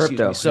Arena, excuse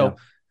me. So yeah.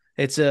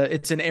 It's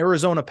an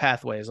Arizona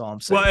pathway is all I'm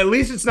saying. Well, at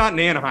least it's not in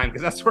Anaheim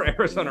because that's where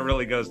Arizona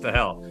really goes to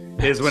hell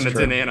is when it's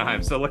in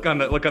Anaheim. So look on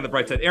the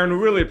bright side. Aaron, we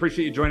really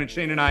appreciate you joining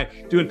Shane and I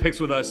doing picks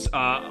with us.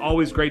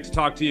 Always great to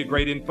talk to you.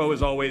 Great info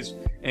as always.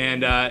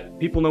 And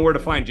people know where to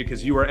find you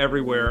because you are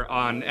everywhere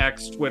on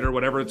X, Twitter,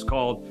 whatever it's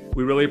called.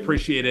 We really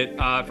appreciate it.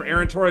 For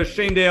Aaron Torres,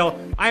 Shane Dale,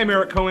 I am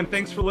Eric Cohen.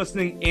 Thanks for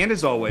listening. And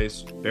as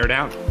always, bear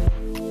down.